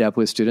end up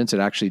with students that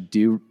actually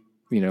do,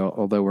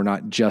 although we're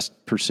not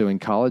just pursuing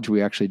college,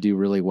 we actually do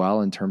really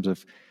well in terms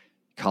of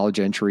college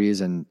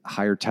entries and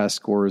higher test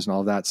scores and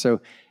all that.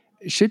 So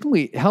shouldn't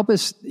we help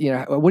us,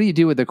 what do you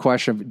do with the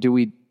question of,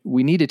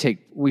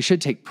 we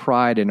should take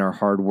pride in our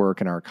hard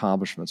work and our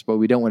accomplishments, but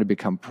we don't want to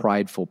become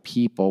prideful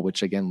people,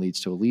 which again leads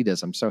to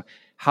elitism. So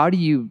how do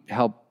you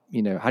help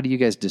how do you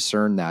guys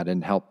discern that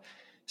and help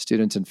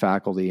students and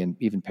faculty and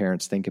even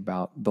parents think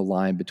about the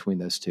line between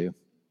those two?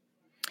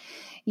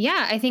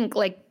 Yeah, I think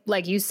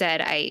like you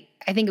said, I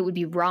think it would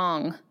be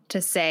wrong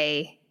to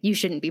say you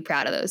shouldn't be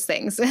proud of those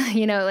things.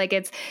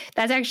 That's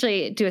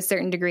actually to a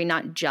certain degree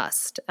not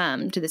just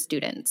to the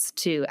students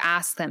to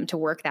ask them to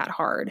work that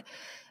hard,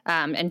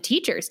 and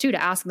teachers too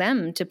to ask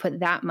them to put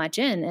that much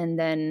in, and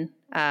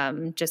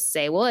then just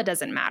say, well, it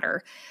doesn't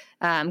matter,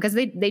 because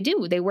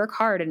they work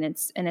hard and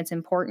it's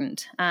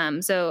important.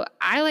 So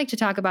I like to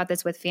talk about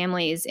this with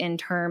families in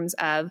terms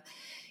of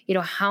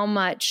how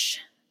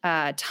much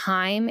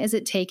time is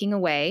it taking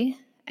away,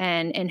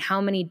 and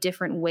how many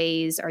different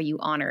ways are you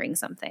honoring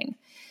something,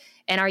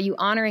 and are you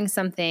honoring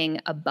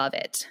something above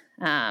it?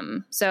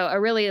 So a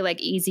really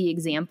easy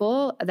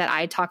example that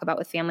I talk about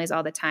with families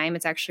all the time,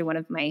 it's actually one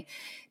of my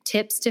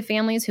tips to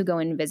families who go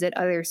and visit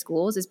other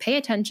schools, is pay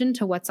attention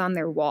to what's on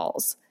their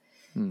walls.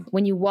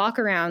 When you walk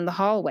around the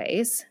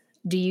hallways,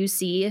 do you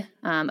see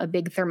a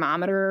big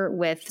thermometer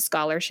with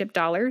scholarship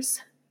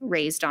dollars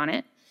raised on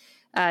it?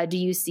 Do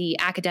you see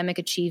academic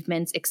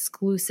achievements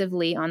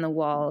exclusively on the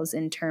walls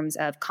in terms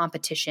of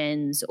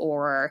competitions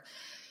or,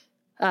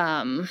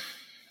 rankings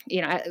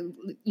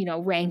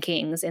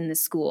in the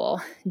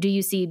school? Do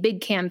you see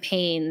big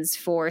campaigns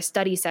for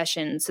study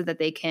sessions so that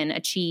they can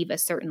achieve a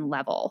certain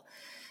level?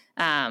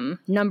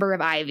 Number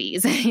of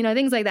Ivies,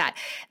 things like that.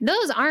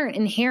 Those aren't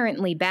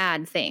inherently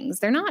bad things.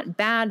 They're not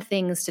bad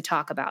things to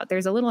talk about.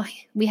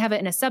 We have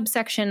it in a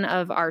subsection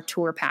of our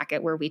tour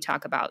packet where we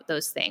talk about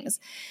those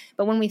things.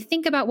 But when we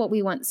think about what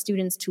we want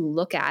students to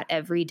look at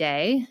every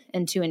day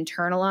and to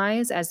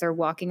internalize as they're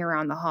walking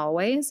around the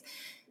hallways,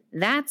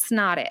 that's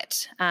not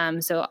it.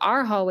 So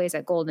our hallways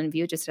at Golden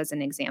View, just as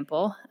an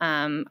example,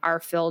 are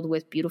filled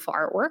with beautiful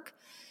artwork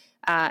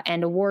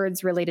and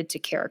awards related to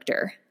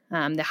character.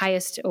 The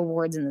highest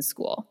awards in the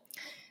school.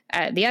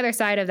 The other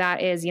side of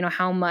that is,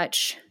 how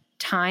much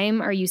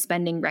time are you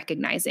spending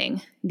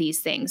recognizing these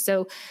things?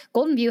 So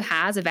Golden View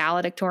has a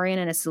valedictorian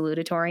and a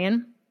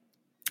salutatorian.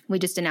 We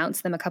just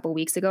announced them a couple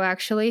weeks ago,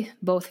 actually,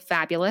 both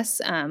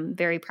fabulous.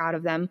 Very proud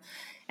of them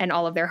and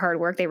all of their hard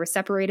work. They were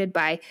separated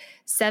by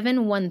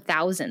 7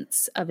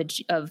 1,000ths of a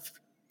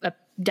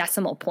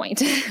decimal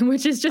point,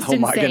 which is just insane.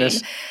 My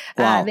goodness.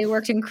 Wow. They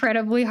worked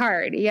incredibly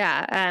hard.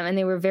 Yeah. And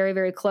they were very,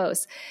 very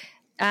close.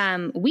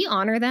 We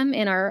honor them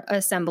in our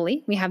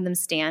assembly. We have them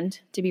stand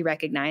to be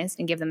recognized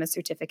and give them a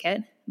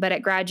certificate. But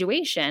at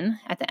graduation,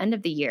 at the end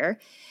of the year,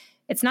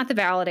 it's not the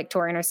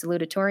valedictorian or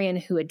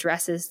salutatorian who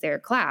addresses their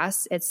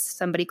class. It's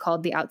somebody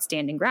called the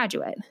outstanding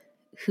graduate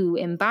who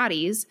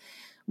embodies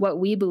what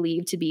we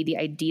believe to be the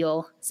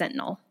ideal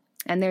sentinel.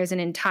 And there's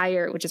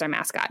which is our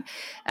mascot,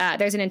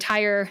 there's an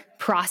entire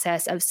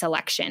process of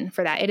selection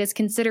for that. It is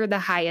considered the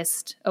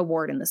highest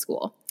award in the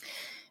school.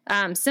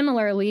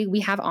 Similarly,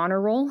 we have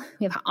honor roll.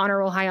 We have honor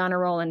roll, high honor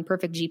roll, and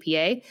perfect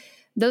GPA.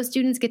 Those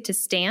students get to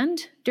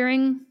stand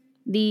during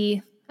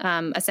the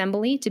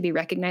assembly to be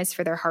recognized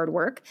for their hard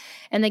work,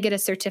 and they get a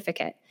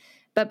certificate.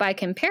 But by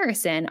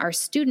comparison, our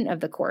student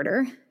of the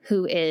quarter,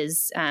 who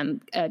is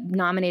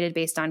nominated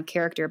based on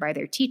character by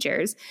their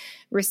teachers,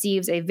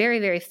 receives a very,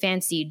 very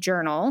fancy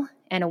journal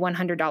and a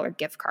 $100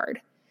 gift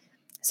card.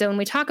 So when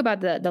we talk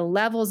about the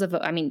levels of,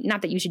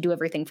 not that you should do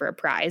everything for a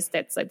prize,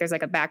 that's there's a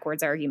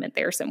backwards argument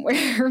there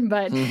somewhere.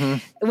 But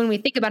when we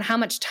think about how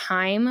much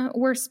time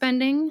we're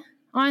spending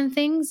on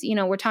things,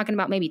 we're talking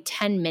about maybe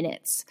 10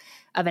 minutes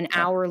of an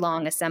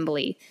hour-long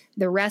assembly,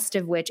 the rest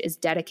of which is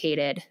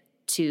dedicated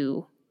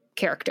to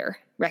character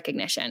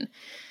recognition.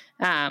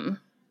 And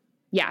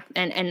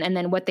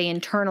then what they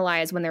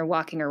internalize when they're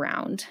walking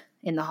around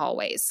in the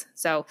hallways.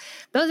 So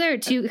those are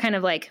two kind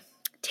of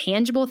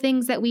tangible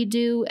things that we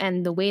do,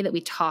 and the way that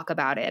we talk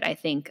about it, I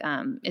think,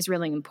 is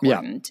really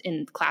important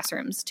in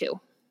classrooms too.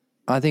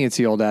 I think it's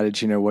the old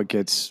adage, what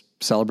gets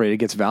celebrated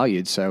gets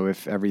valued. So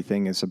if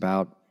everything is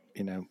about,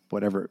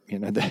 whatever,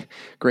 the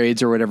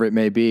grades or whatever it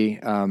may be,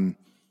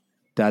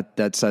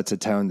 that sets a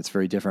tone that's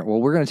very different. Well,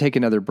 we're going to take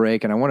another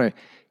break, and I want to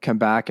come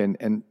back,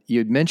 and you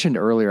had mentioned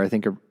earlier, I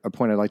think a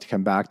point I'd like to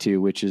come back to,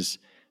 which is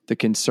the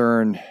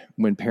concern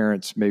when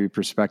parents, maybe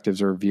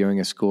perspectives, are viewing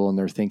a school and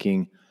they're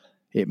thinking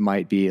it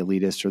might be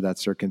elitist, or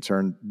that's their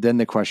concern. Then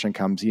the question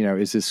comes,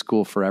 is this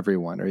school for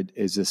everyone? Or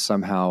is this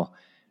somehow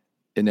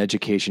an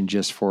education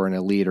just for an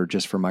elite, or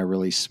just for my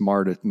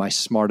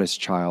smartest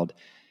child?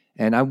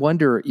 And I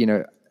wonder,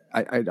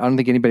 I don't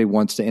think anybody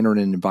wants to enter an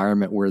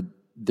environment where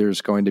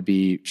there's going to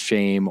be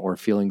shame or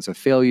feelings of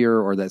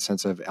failure, or that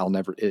sense of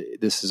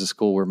this is a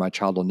school where my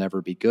child will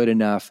never be good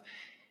enough.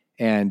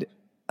 And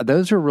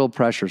those are real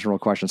pressures, real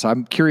questions. So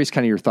I'm curious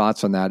kind of your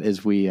thoughts on that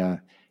as we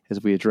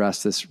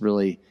address this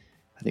really,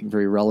 I think,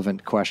 very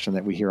relevant question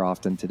that we hear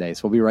often today.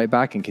 So we'll be right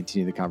back and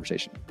continue the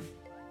conversation.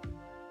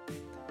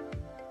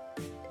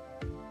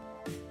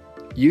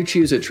 You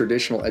choose a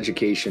traditional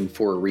education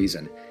for a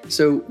reason.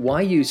 So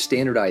why use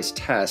standardized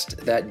tests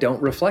that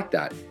don't reflect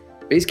that?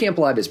 Basecamp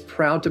Live is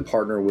proud to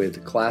partner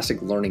with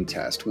Classic Learning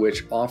Test,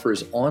 which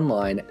offers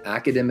online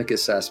academic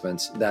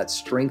assessments that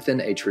strengthen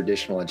a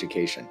traditional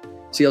education.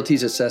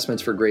 CLT's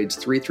assessments for grades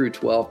 3 through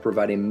 12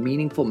 provide a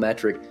meaningful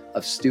metric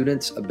of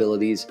students'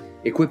 abilities,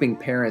 equipping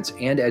parents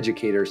and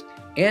educators,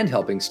 and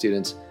helping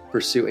students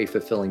pursue a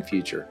fulfilling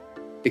future.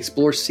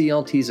 Explore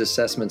CLT's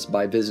assessments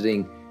by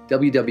visiting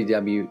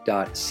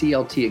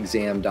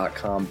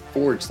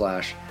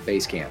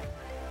www.cltexam.com/Basecamp.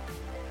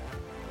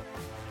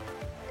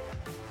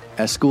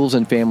 As schools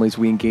and families,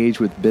 we engage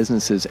with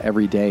businesses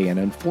every day, and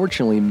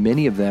unfortunately,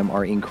 many of them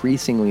are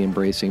increasingly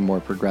embracing more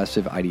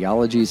progressive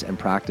ideologies and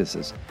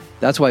practices.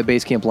 That's why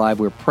Basecamp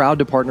Live, we're proud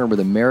to partner with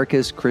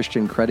America's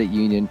Christian Credit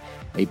Union,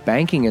 a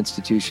banking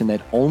institution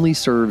that only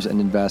serves and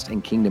invests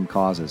in kingdom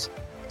causes.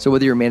 So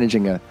whether you're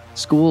managing a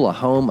school, a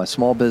home, a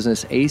small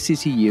business,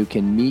 ACCU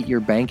can meet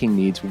your banking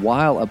needs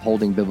while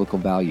upholding biblical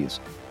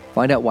values.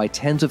 Find out why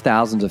tens of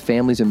thousands of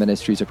families and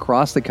ministries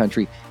across the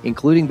country,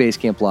 including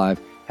Basecamp Live,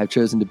 have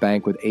chosen to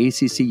bank with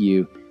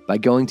ACCU by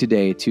going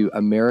today to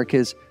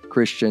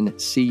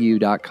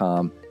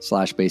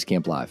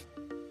americaschristiancu.com/Basecamp Live.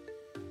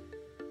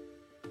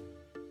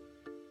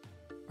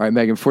 All right,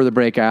 Megan, before the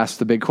break, I asked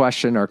the big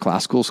question, are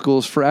classical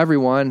schools for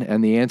everyone?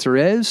 And the answer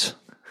is?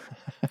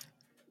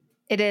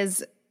 It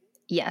is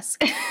yes.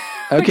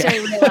 Okay. Which I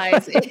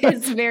realize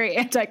is very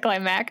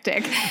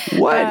anticlimactic.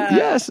 What?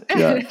 Yes.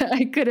 Yeah.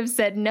 I could have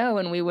said no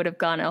and we would have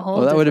gone a whole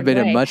Well, that would have been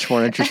way. a much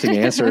more interesting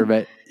answer,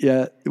 but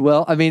yeah.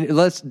 Well, I mean,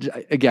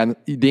 again,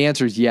 the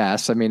answer is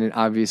yes. I mean,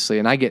 obviously,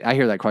 and I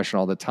hear that question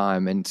all the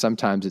time. And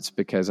sometimes it's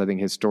because I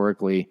think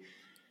historically,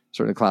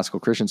 certainly classical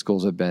Christian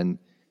schools have been,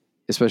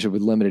 especially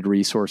with limited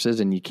resources,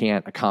 and you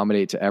can't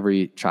accommodate to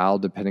every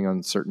child depending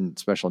on certain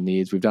special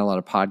needs. We've done a lot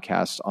of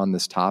podcasts on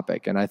this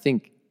topic. And I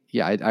think,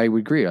 yeah, I would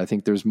agree. I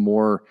think there's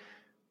more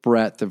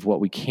breadth of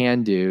what we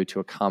can do to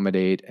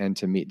accommodate and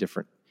to meet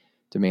different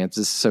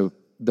demands. So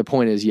the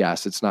point is,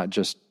 yes, it's not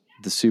just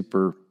the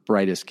super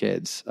brightest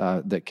kids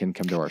that can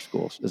come to our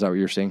schools. Is that what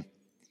you're saying?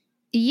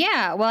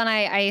 Yeah. Well, and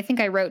I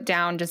think I wrote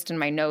down just in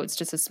my notes,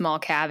 just a small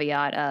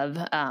caveat of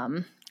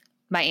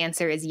my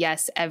answer is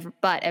yes,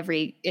 but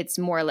it's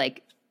more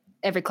like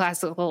every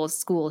classical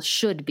school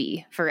should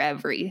be for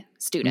every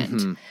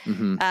student.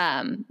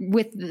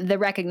 With the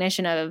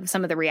recognition of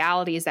some of the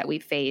realities that we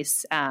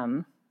face,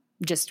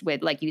 just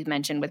with, like you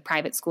mentioned, with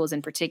private schools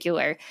in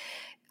particular,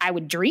 I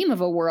would dream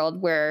of a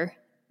world where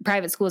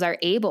private schools are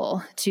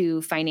able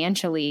to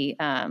financially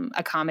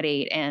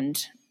accommodate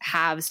and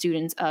have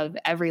students of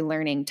every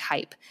learning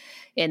type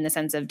in the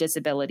sense of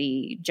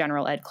disability,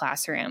 general ed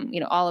classroom,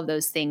 all of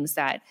those things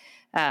that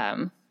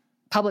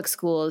public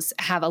schools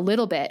have a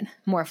little bit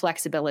more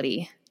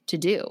flexibility to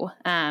do.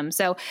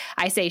 So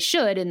I say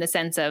should in the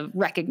sense of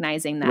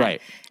recognizing that right.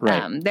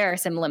 There are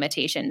some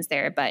limitations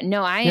there, but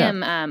no, I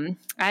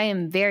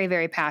am very,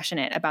 very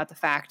passionate about the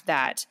fact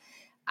that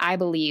I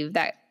believe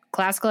that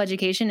classical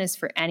education is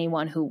for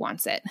anyone who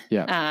wants it.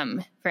 Yeah.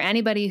 For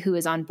anybody who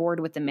is on board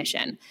with the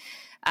mission.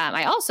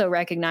 I also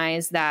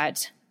recognize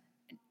that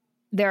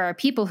there are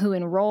people who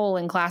enroll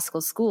in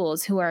classical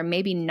schools who are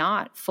maybe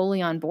not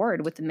fully on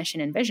board with the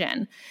mission and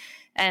vision.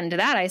 And to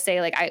that I say,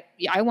 like,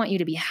 I want you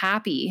to be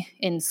happy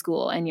in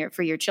school and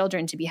for your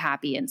children to be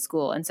happy in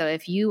school. And so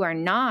if you are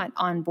not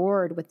on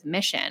board with the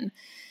mission,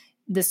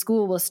 the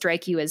school will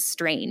strike you as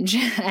strange,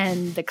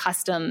 and the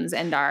customs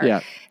and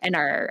our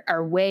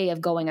way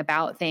of going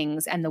about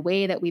things and the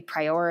way that we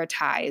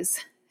prioritize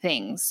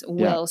things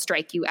will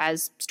strike you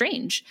as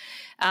strange,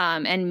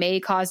 and may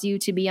cause you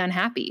to be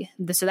unhappy.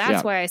 So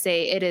that's why I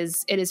say it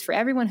is for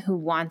everyone who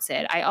wants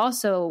it. I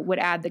also would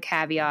add the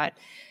caveat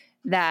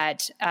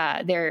that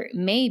there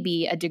may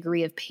be a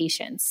degree of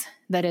patience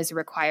that is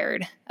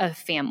required of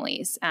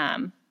families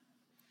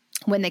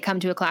when they come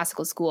to a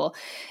classical school,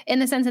 in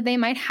the sense that they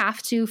might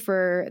have to,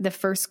 for the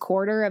first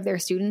quarter of their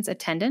students'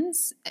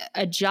 attendance,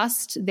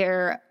 adjust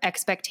their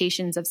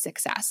expectations of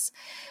success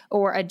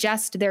or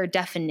adjust their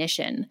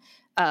definition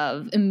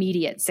of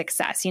immediate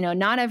success.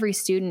 Not every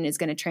student is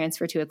going to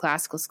transfer to a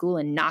classical school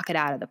and knock it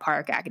out of the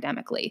park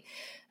academically.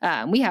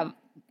 We have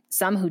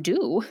some who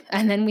do,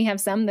 and then we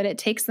have some that it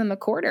takes them a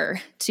quarter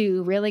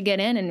to really get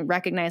in and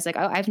recognize, like,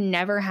 oh, I've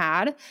never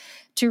had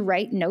to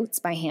write notes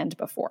by hand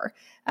before.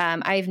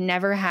 I've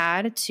never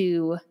had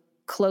to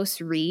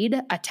close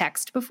read a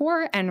text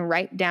before and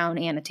write down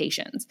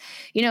annotations,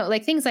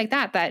 like things like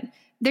that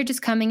they're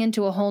just coming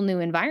into a whole new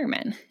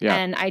environment. Yeah.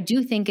 And I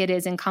do think it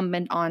is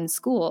incumbent on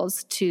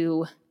schools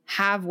to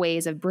have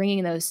ways of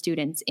bringing those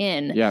students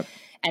in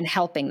and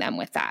helping them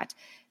with that.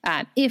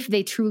 If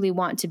they truly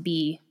want to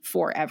be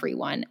for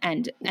everyone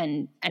and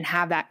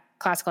have that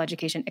classical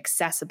education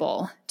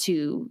accessible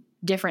to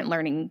different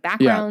learning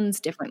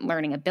backgrounds, different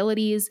learning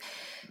abilities,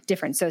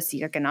 different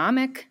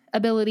socioeconomic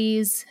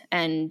abilities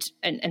and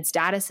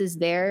statuses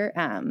there.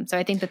 So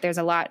I think that there's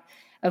a lot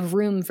of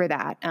room for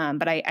that.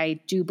 But I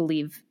do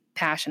believe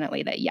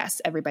passionately that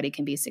yes, everybody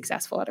can be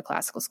successful at a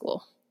classical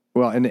school.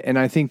 Well, and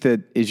I think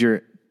that as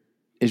you're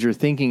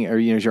thinking, or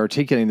as you're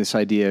articulating this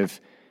idea of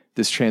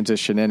this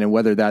transition in, and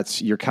whether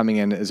that's you're coming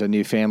in as a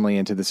new family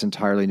into this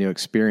entirely new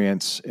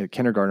experience at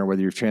kindergarten, or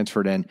whether you've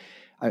transferred in,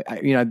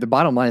 the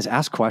bottom line is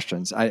ask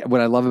questions.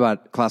 What I love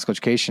about classical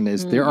education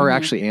is there are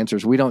actually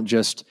answers. We don't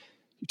just,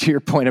 to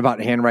your point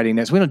about handwriting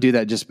notes, we don't do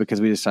that just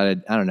because we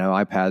decided, I don't know,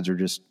 iPads are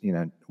just,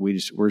 we're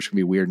just going to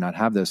be weird and not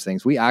have those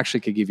things. We actually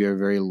could give you a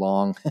very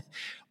long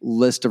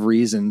list of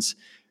reasons,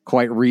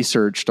 quite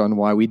researched, on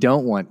why we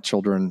don't want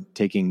children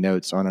taking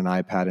notes on an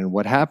iPad and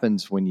what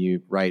happens when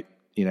you write,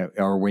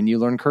 or when you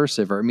learn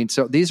cursive.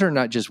 So these are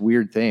not just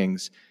weird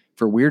things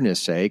for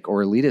weirdness sake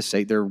or elitist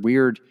sake. They're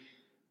weird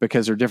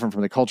because they're different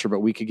from the culture,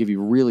 but we could give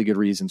you really good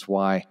reasons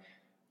why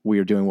we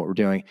are doing what we're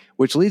doing,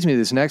 which leads me to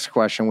this next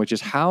question, which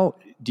is how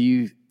do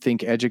you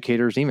think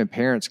educators, even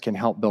parents, can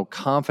help build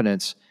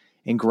confidence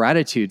and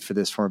gratitude for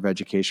this form of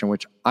education,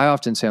 which I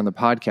often say on the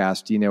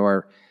podcast,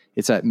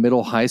 it's that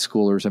middle high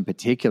schoolers in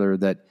particular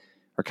that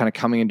are kind of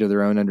coming into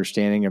their own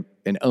understanding of,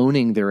 and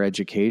owning their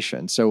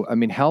education. So,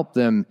 help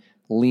them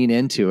lean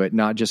into it,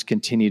 not just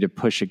continue to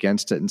push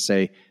against it and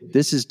say,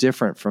 this is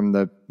different from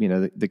the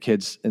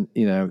kids,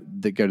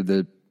 that go to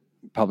the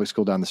public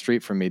school down the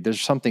street from me. There's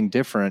something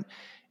different.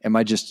 Am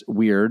I just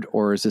weird,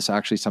 or is this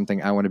actually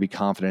something I want to be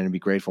confident and be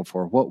grateful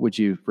for? What would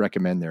you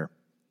recommend there?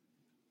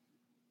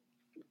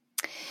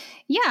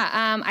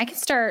 Yeah, I'll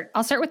start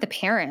with the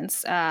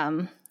parents,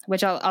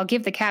 which I'll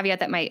give the caveat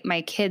that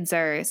my kids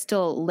are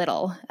still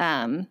little.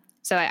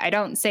 So I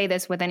don't say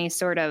this with any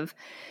sort of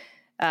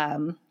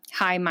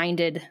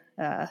high-minded,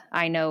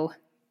 I know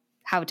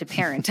how to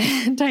parent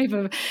type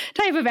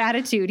of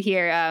attitude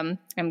here.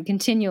 I'm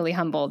continually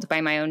humbled by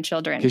my own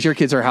children. Because your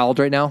kids are how old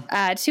right now?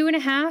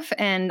 2.5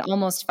 and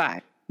almost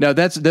 5. No,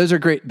 those are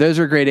great. Those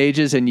are great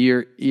ages, and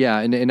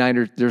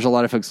there's a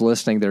lot of folks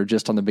listening that are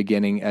just on the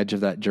beginning edge of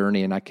that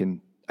journey, and I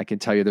can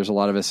tell you, there's a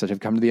lot of us that have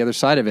come to the other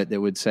side of it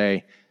that would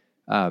say,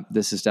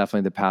 this is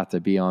definitely the path to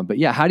be on. But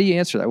yeah, how do you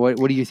answer that? What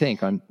do you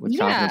think with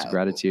confidence and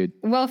gratitude?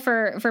 Well,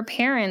 for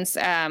parents,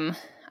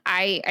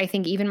 I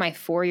think even my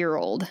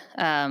 4-year-old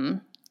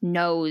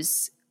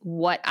knows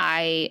what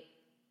I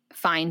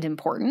find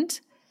important,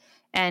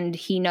 and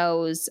he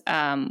knows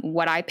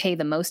what I pay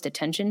the most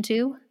attention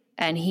to,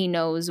 and he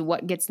knows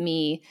what gets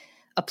me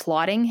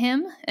applauding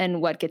him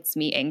and what gets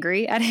me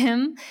angry at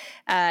him.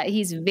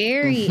 He's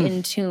very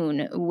in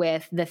tune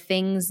with the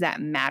things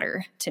that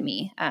matter to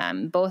me,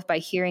 both by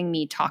hearing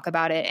me talk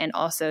about it and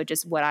also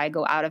just what I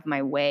go out of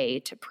my way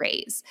to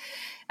praise.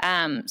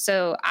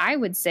 So I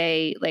would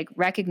say,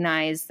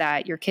 recognize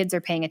that your kids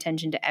are paying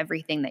attention to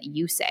everything that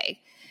you say.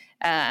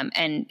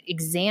 And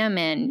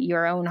examine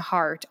your own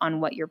heart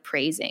on what you're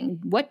praising.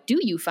 What do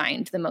you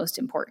find the most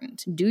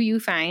important? Do you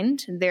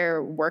find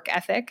their work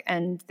ethic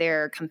and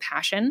their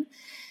compassion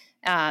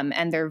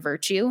and their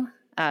virtue,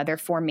 their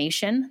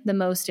formation the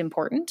most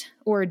important?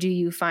 Or do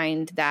you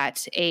find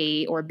that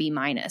A or B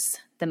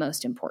minus the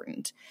most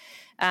important?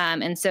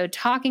 And so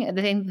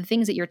the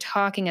things that you're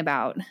talking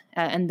about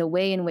and the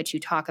way in which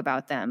you talk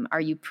about them, are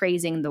you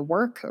praising the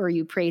work or are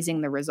you praising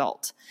the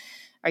result?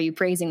 Are you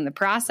praising the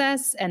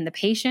process and the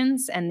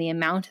patience and the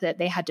amount that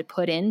they had to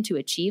put in to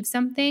achieve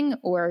something,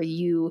 or are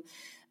you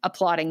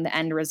applauding the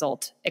end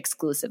result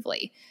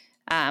exclusively?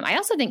 I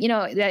also think,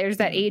 there's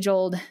that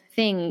age-old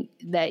thing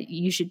that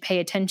you should pay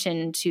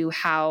attention to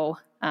how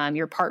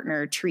your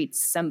partner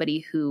treats somebody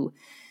who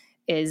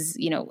is,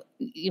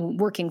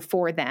 working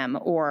for them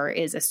or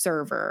is a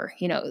server,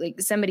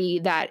 somebody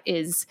that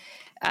is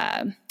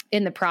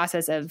in the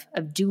process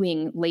of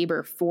doing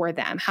labor for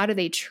them. How do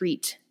they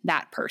treat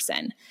that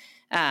person?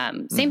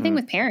 Same thing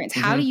with parents.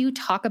 How do you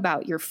talk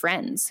about your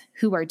friends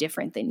who are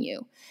different than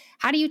you?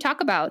 How do you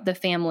talk about the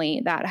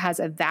family that has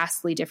a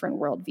vastly different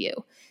worldview?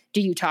 Do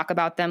you talk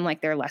about them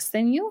like they're less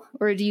than you,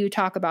 or do you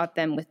talk about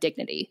them with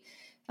dignity?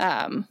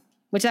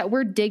 Which that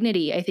word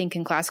dignity, I think,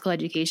 in classical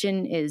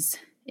education is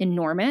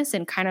enormous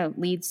and kind of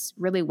leads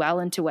really well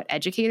into what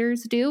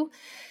educators do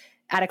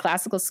at a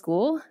classical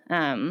school.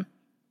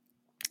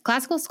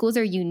 Classical schools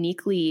are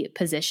uniquely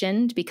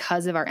positioned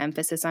because of our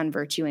emphasis on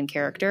virtue and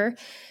character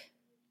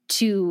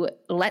to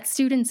let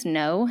students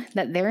know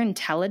that their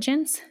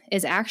intelligence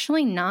is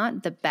actually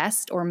not the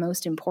best or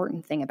most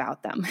important thing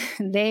about them.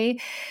 They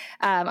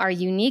are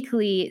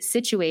uniquely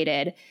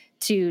situated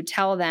to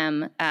tell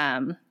them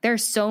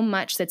there's so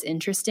much that's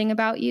interesting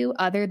about you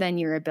other than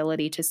your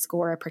ability to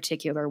score a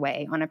particular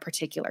way on a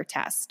particular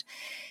test.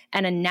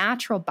 And a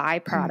natural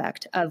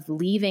byproduct of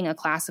leaving a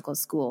classical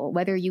school,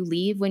 whether you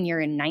leave when you're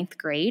in 9th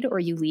grade or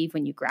you leave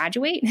when you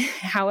graduate,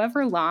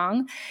 however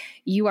long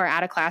you are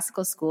at a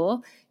classical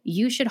school,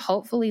 you should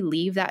hopefully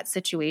leave that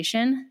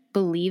situation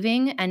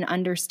believing and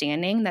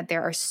understanding that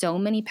there are so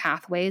many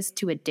pathways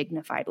to a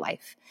dignified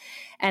life,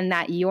 and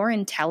that your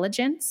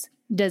intelligence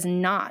does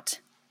not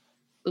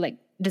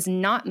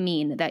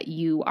mean that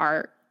you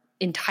are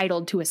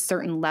entitled to a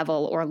certain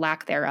level or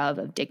lack thereof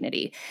of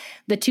dignity.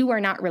 The two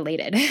are not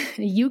related.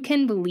 You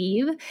can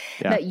believe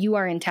that you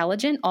are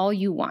intelligent all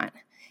you want.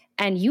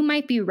 And you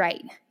might be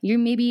right. You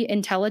may be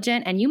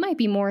intelligent, and you might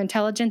be more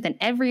intelligent than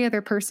every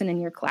other person in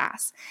your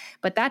class.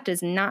 But that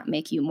does not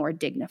make you more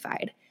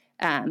dignified.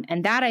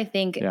 And that, I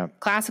think,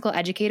 classical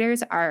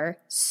educators are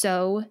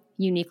so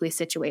uniquely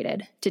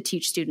situated to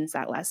teach students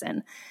that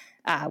lesson,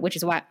 which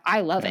is why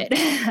I love it.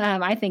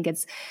 I think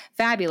it's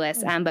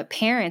fabulous. But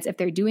parents, if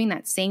they're doing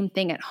that same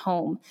thing at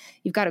home,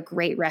 you've got a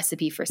great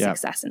recipe for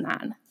success in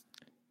that.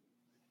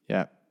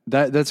 Yeah,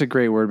 that's a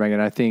great word, Megan.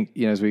 I think,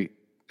 as we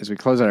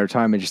close out our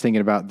time and just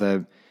thinking about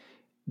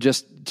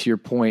just to your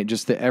point,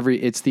 just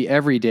it's the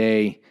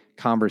everyday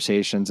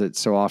conversations that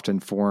so often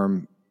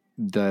form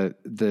the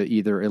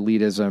either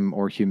elitism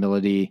or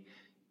humility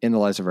in the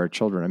lives of our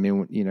children. I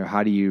mean,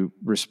 how do you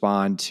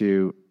respond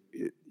to,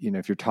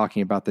 if you're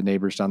talking about the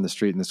neighbors down the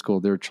street in the school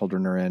their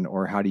children are in,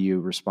 or how do you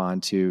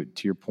respond to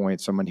your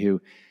point, someone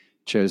who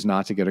chose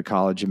not to go to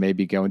college and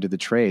maybe go into the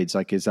trades?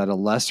 Like, is that a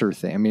lesser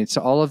thing? I mean, it's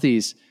all of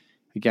these,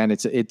 again,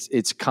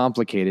 it's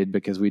complicated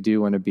because we do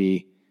want to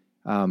be,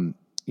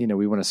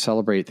 we want to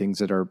celebrate things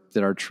that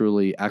are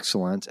truly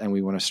excellent, and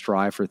we want to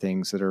strive for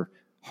things that are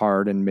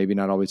hard and maybe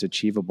not always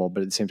achievable,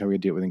 but at the same time, we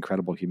do it with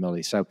incredible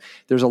humility. So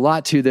there's a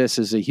lot to this.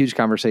 It's a huge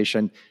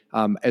conversation.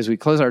 As we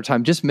close our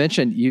time, just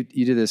mention you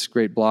do this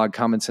great blog,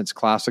 Common Sense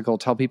Classical.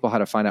 Tell people how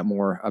to find out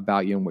more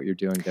about you and what you're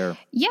doing there.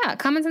 Yeah,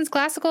 Common Sense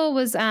Classical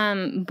was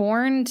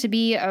born to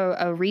be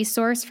a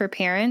resource for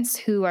parents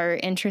who are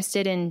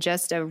interested in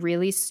just a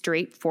really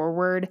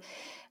straightforward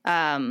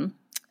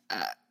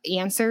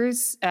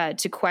answers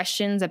to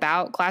questions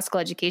about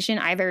classical education,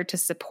 either to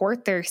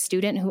support their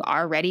student who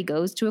already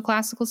goes to a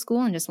classical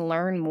school and just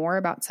learn more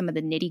about some of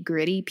the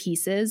nitty-gritty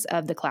pieces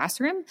of the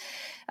classroom,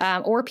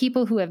 or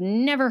people who have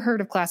never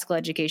heard of classical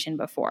education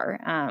before.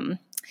 I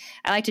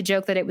like to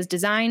joke that it was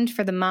designed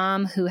for the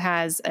mom who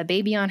has a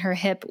baby on her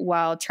hip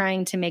while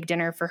trying to make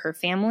dinner for her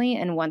family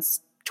and wants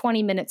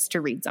 20 minutes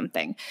to read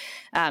something.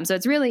 So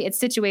it's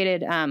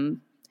situated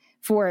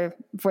for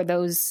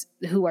those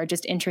who are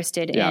just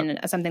interested in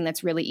something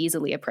that's really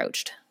easily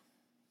approached.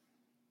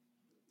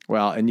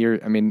 Well,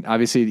 and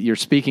obviously you're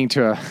speaking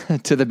to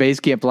the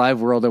Basecamp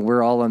Live world, and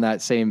we're all on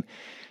that same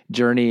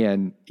journey,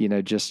 and,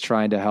 just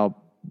trying to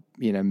help,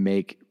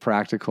 make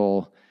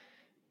practical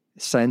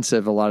sense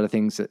of a lot of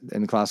things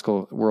in the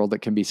classical world that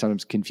can be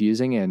sometimes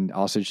confusing, and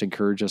also just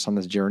encourage us on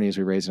this journey as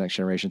we raise the next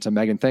generation. So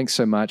Megan, thanks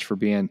so much for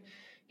being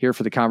here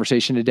for the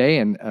conversation today,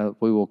 and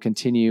we will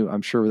continue,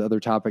 I'm sure, with other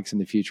topics in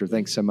the future.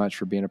 Thanks so much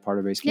for being a part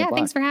of Basecamp Live. Yeah,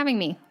 thanks for having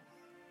me.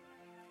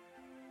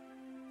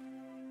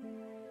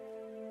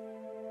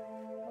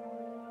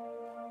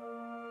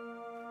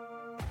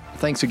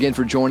 Thanks again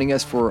for joining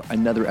us for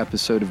another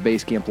episode of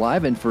Basecamp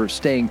Live and for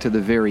staying to the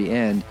very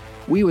end.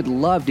 We would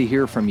love to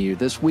hear from you.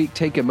 This week,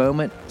 take a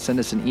moment, send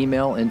us an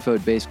email,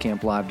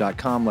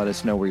 info@basecamplive.com. Let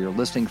us know where you're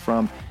listening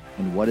from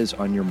and what is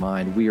on your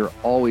mind. We are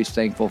always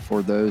thankful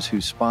for those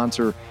who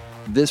sponsor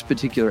this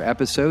particular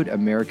episode: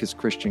 America's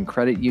Christian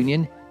Credit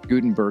Union,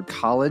 Gutenberg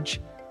College,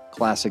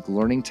 Classic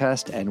Learning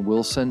Test, and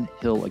Wilson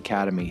Hill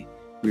Academy.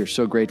 We are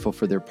so grateful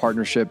for their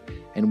partnership,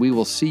 and we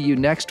will see you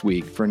next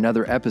week for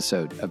another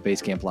episode of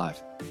Basecamp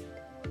Live.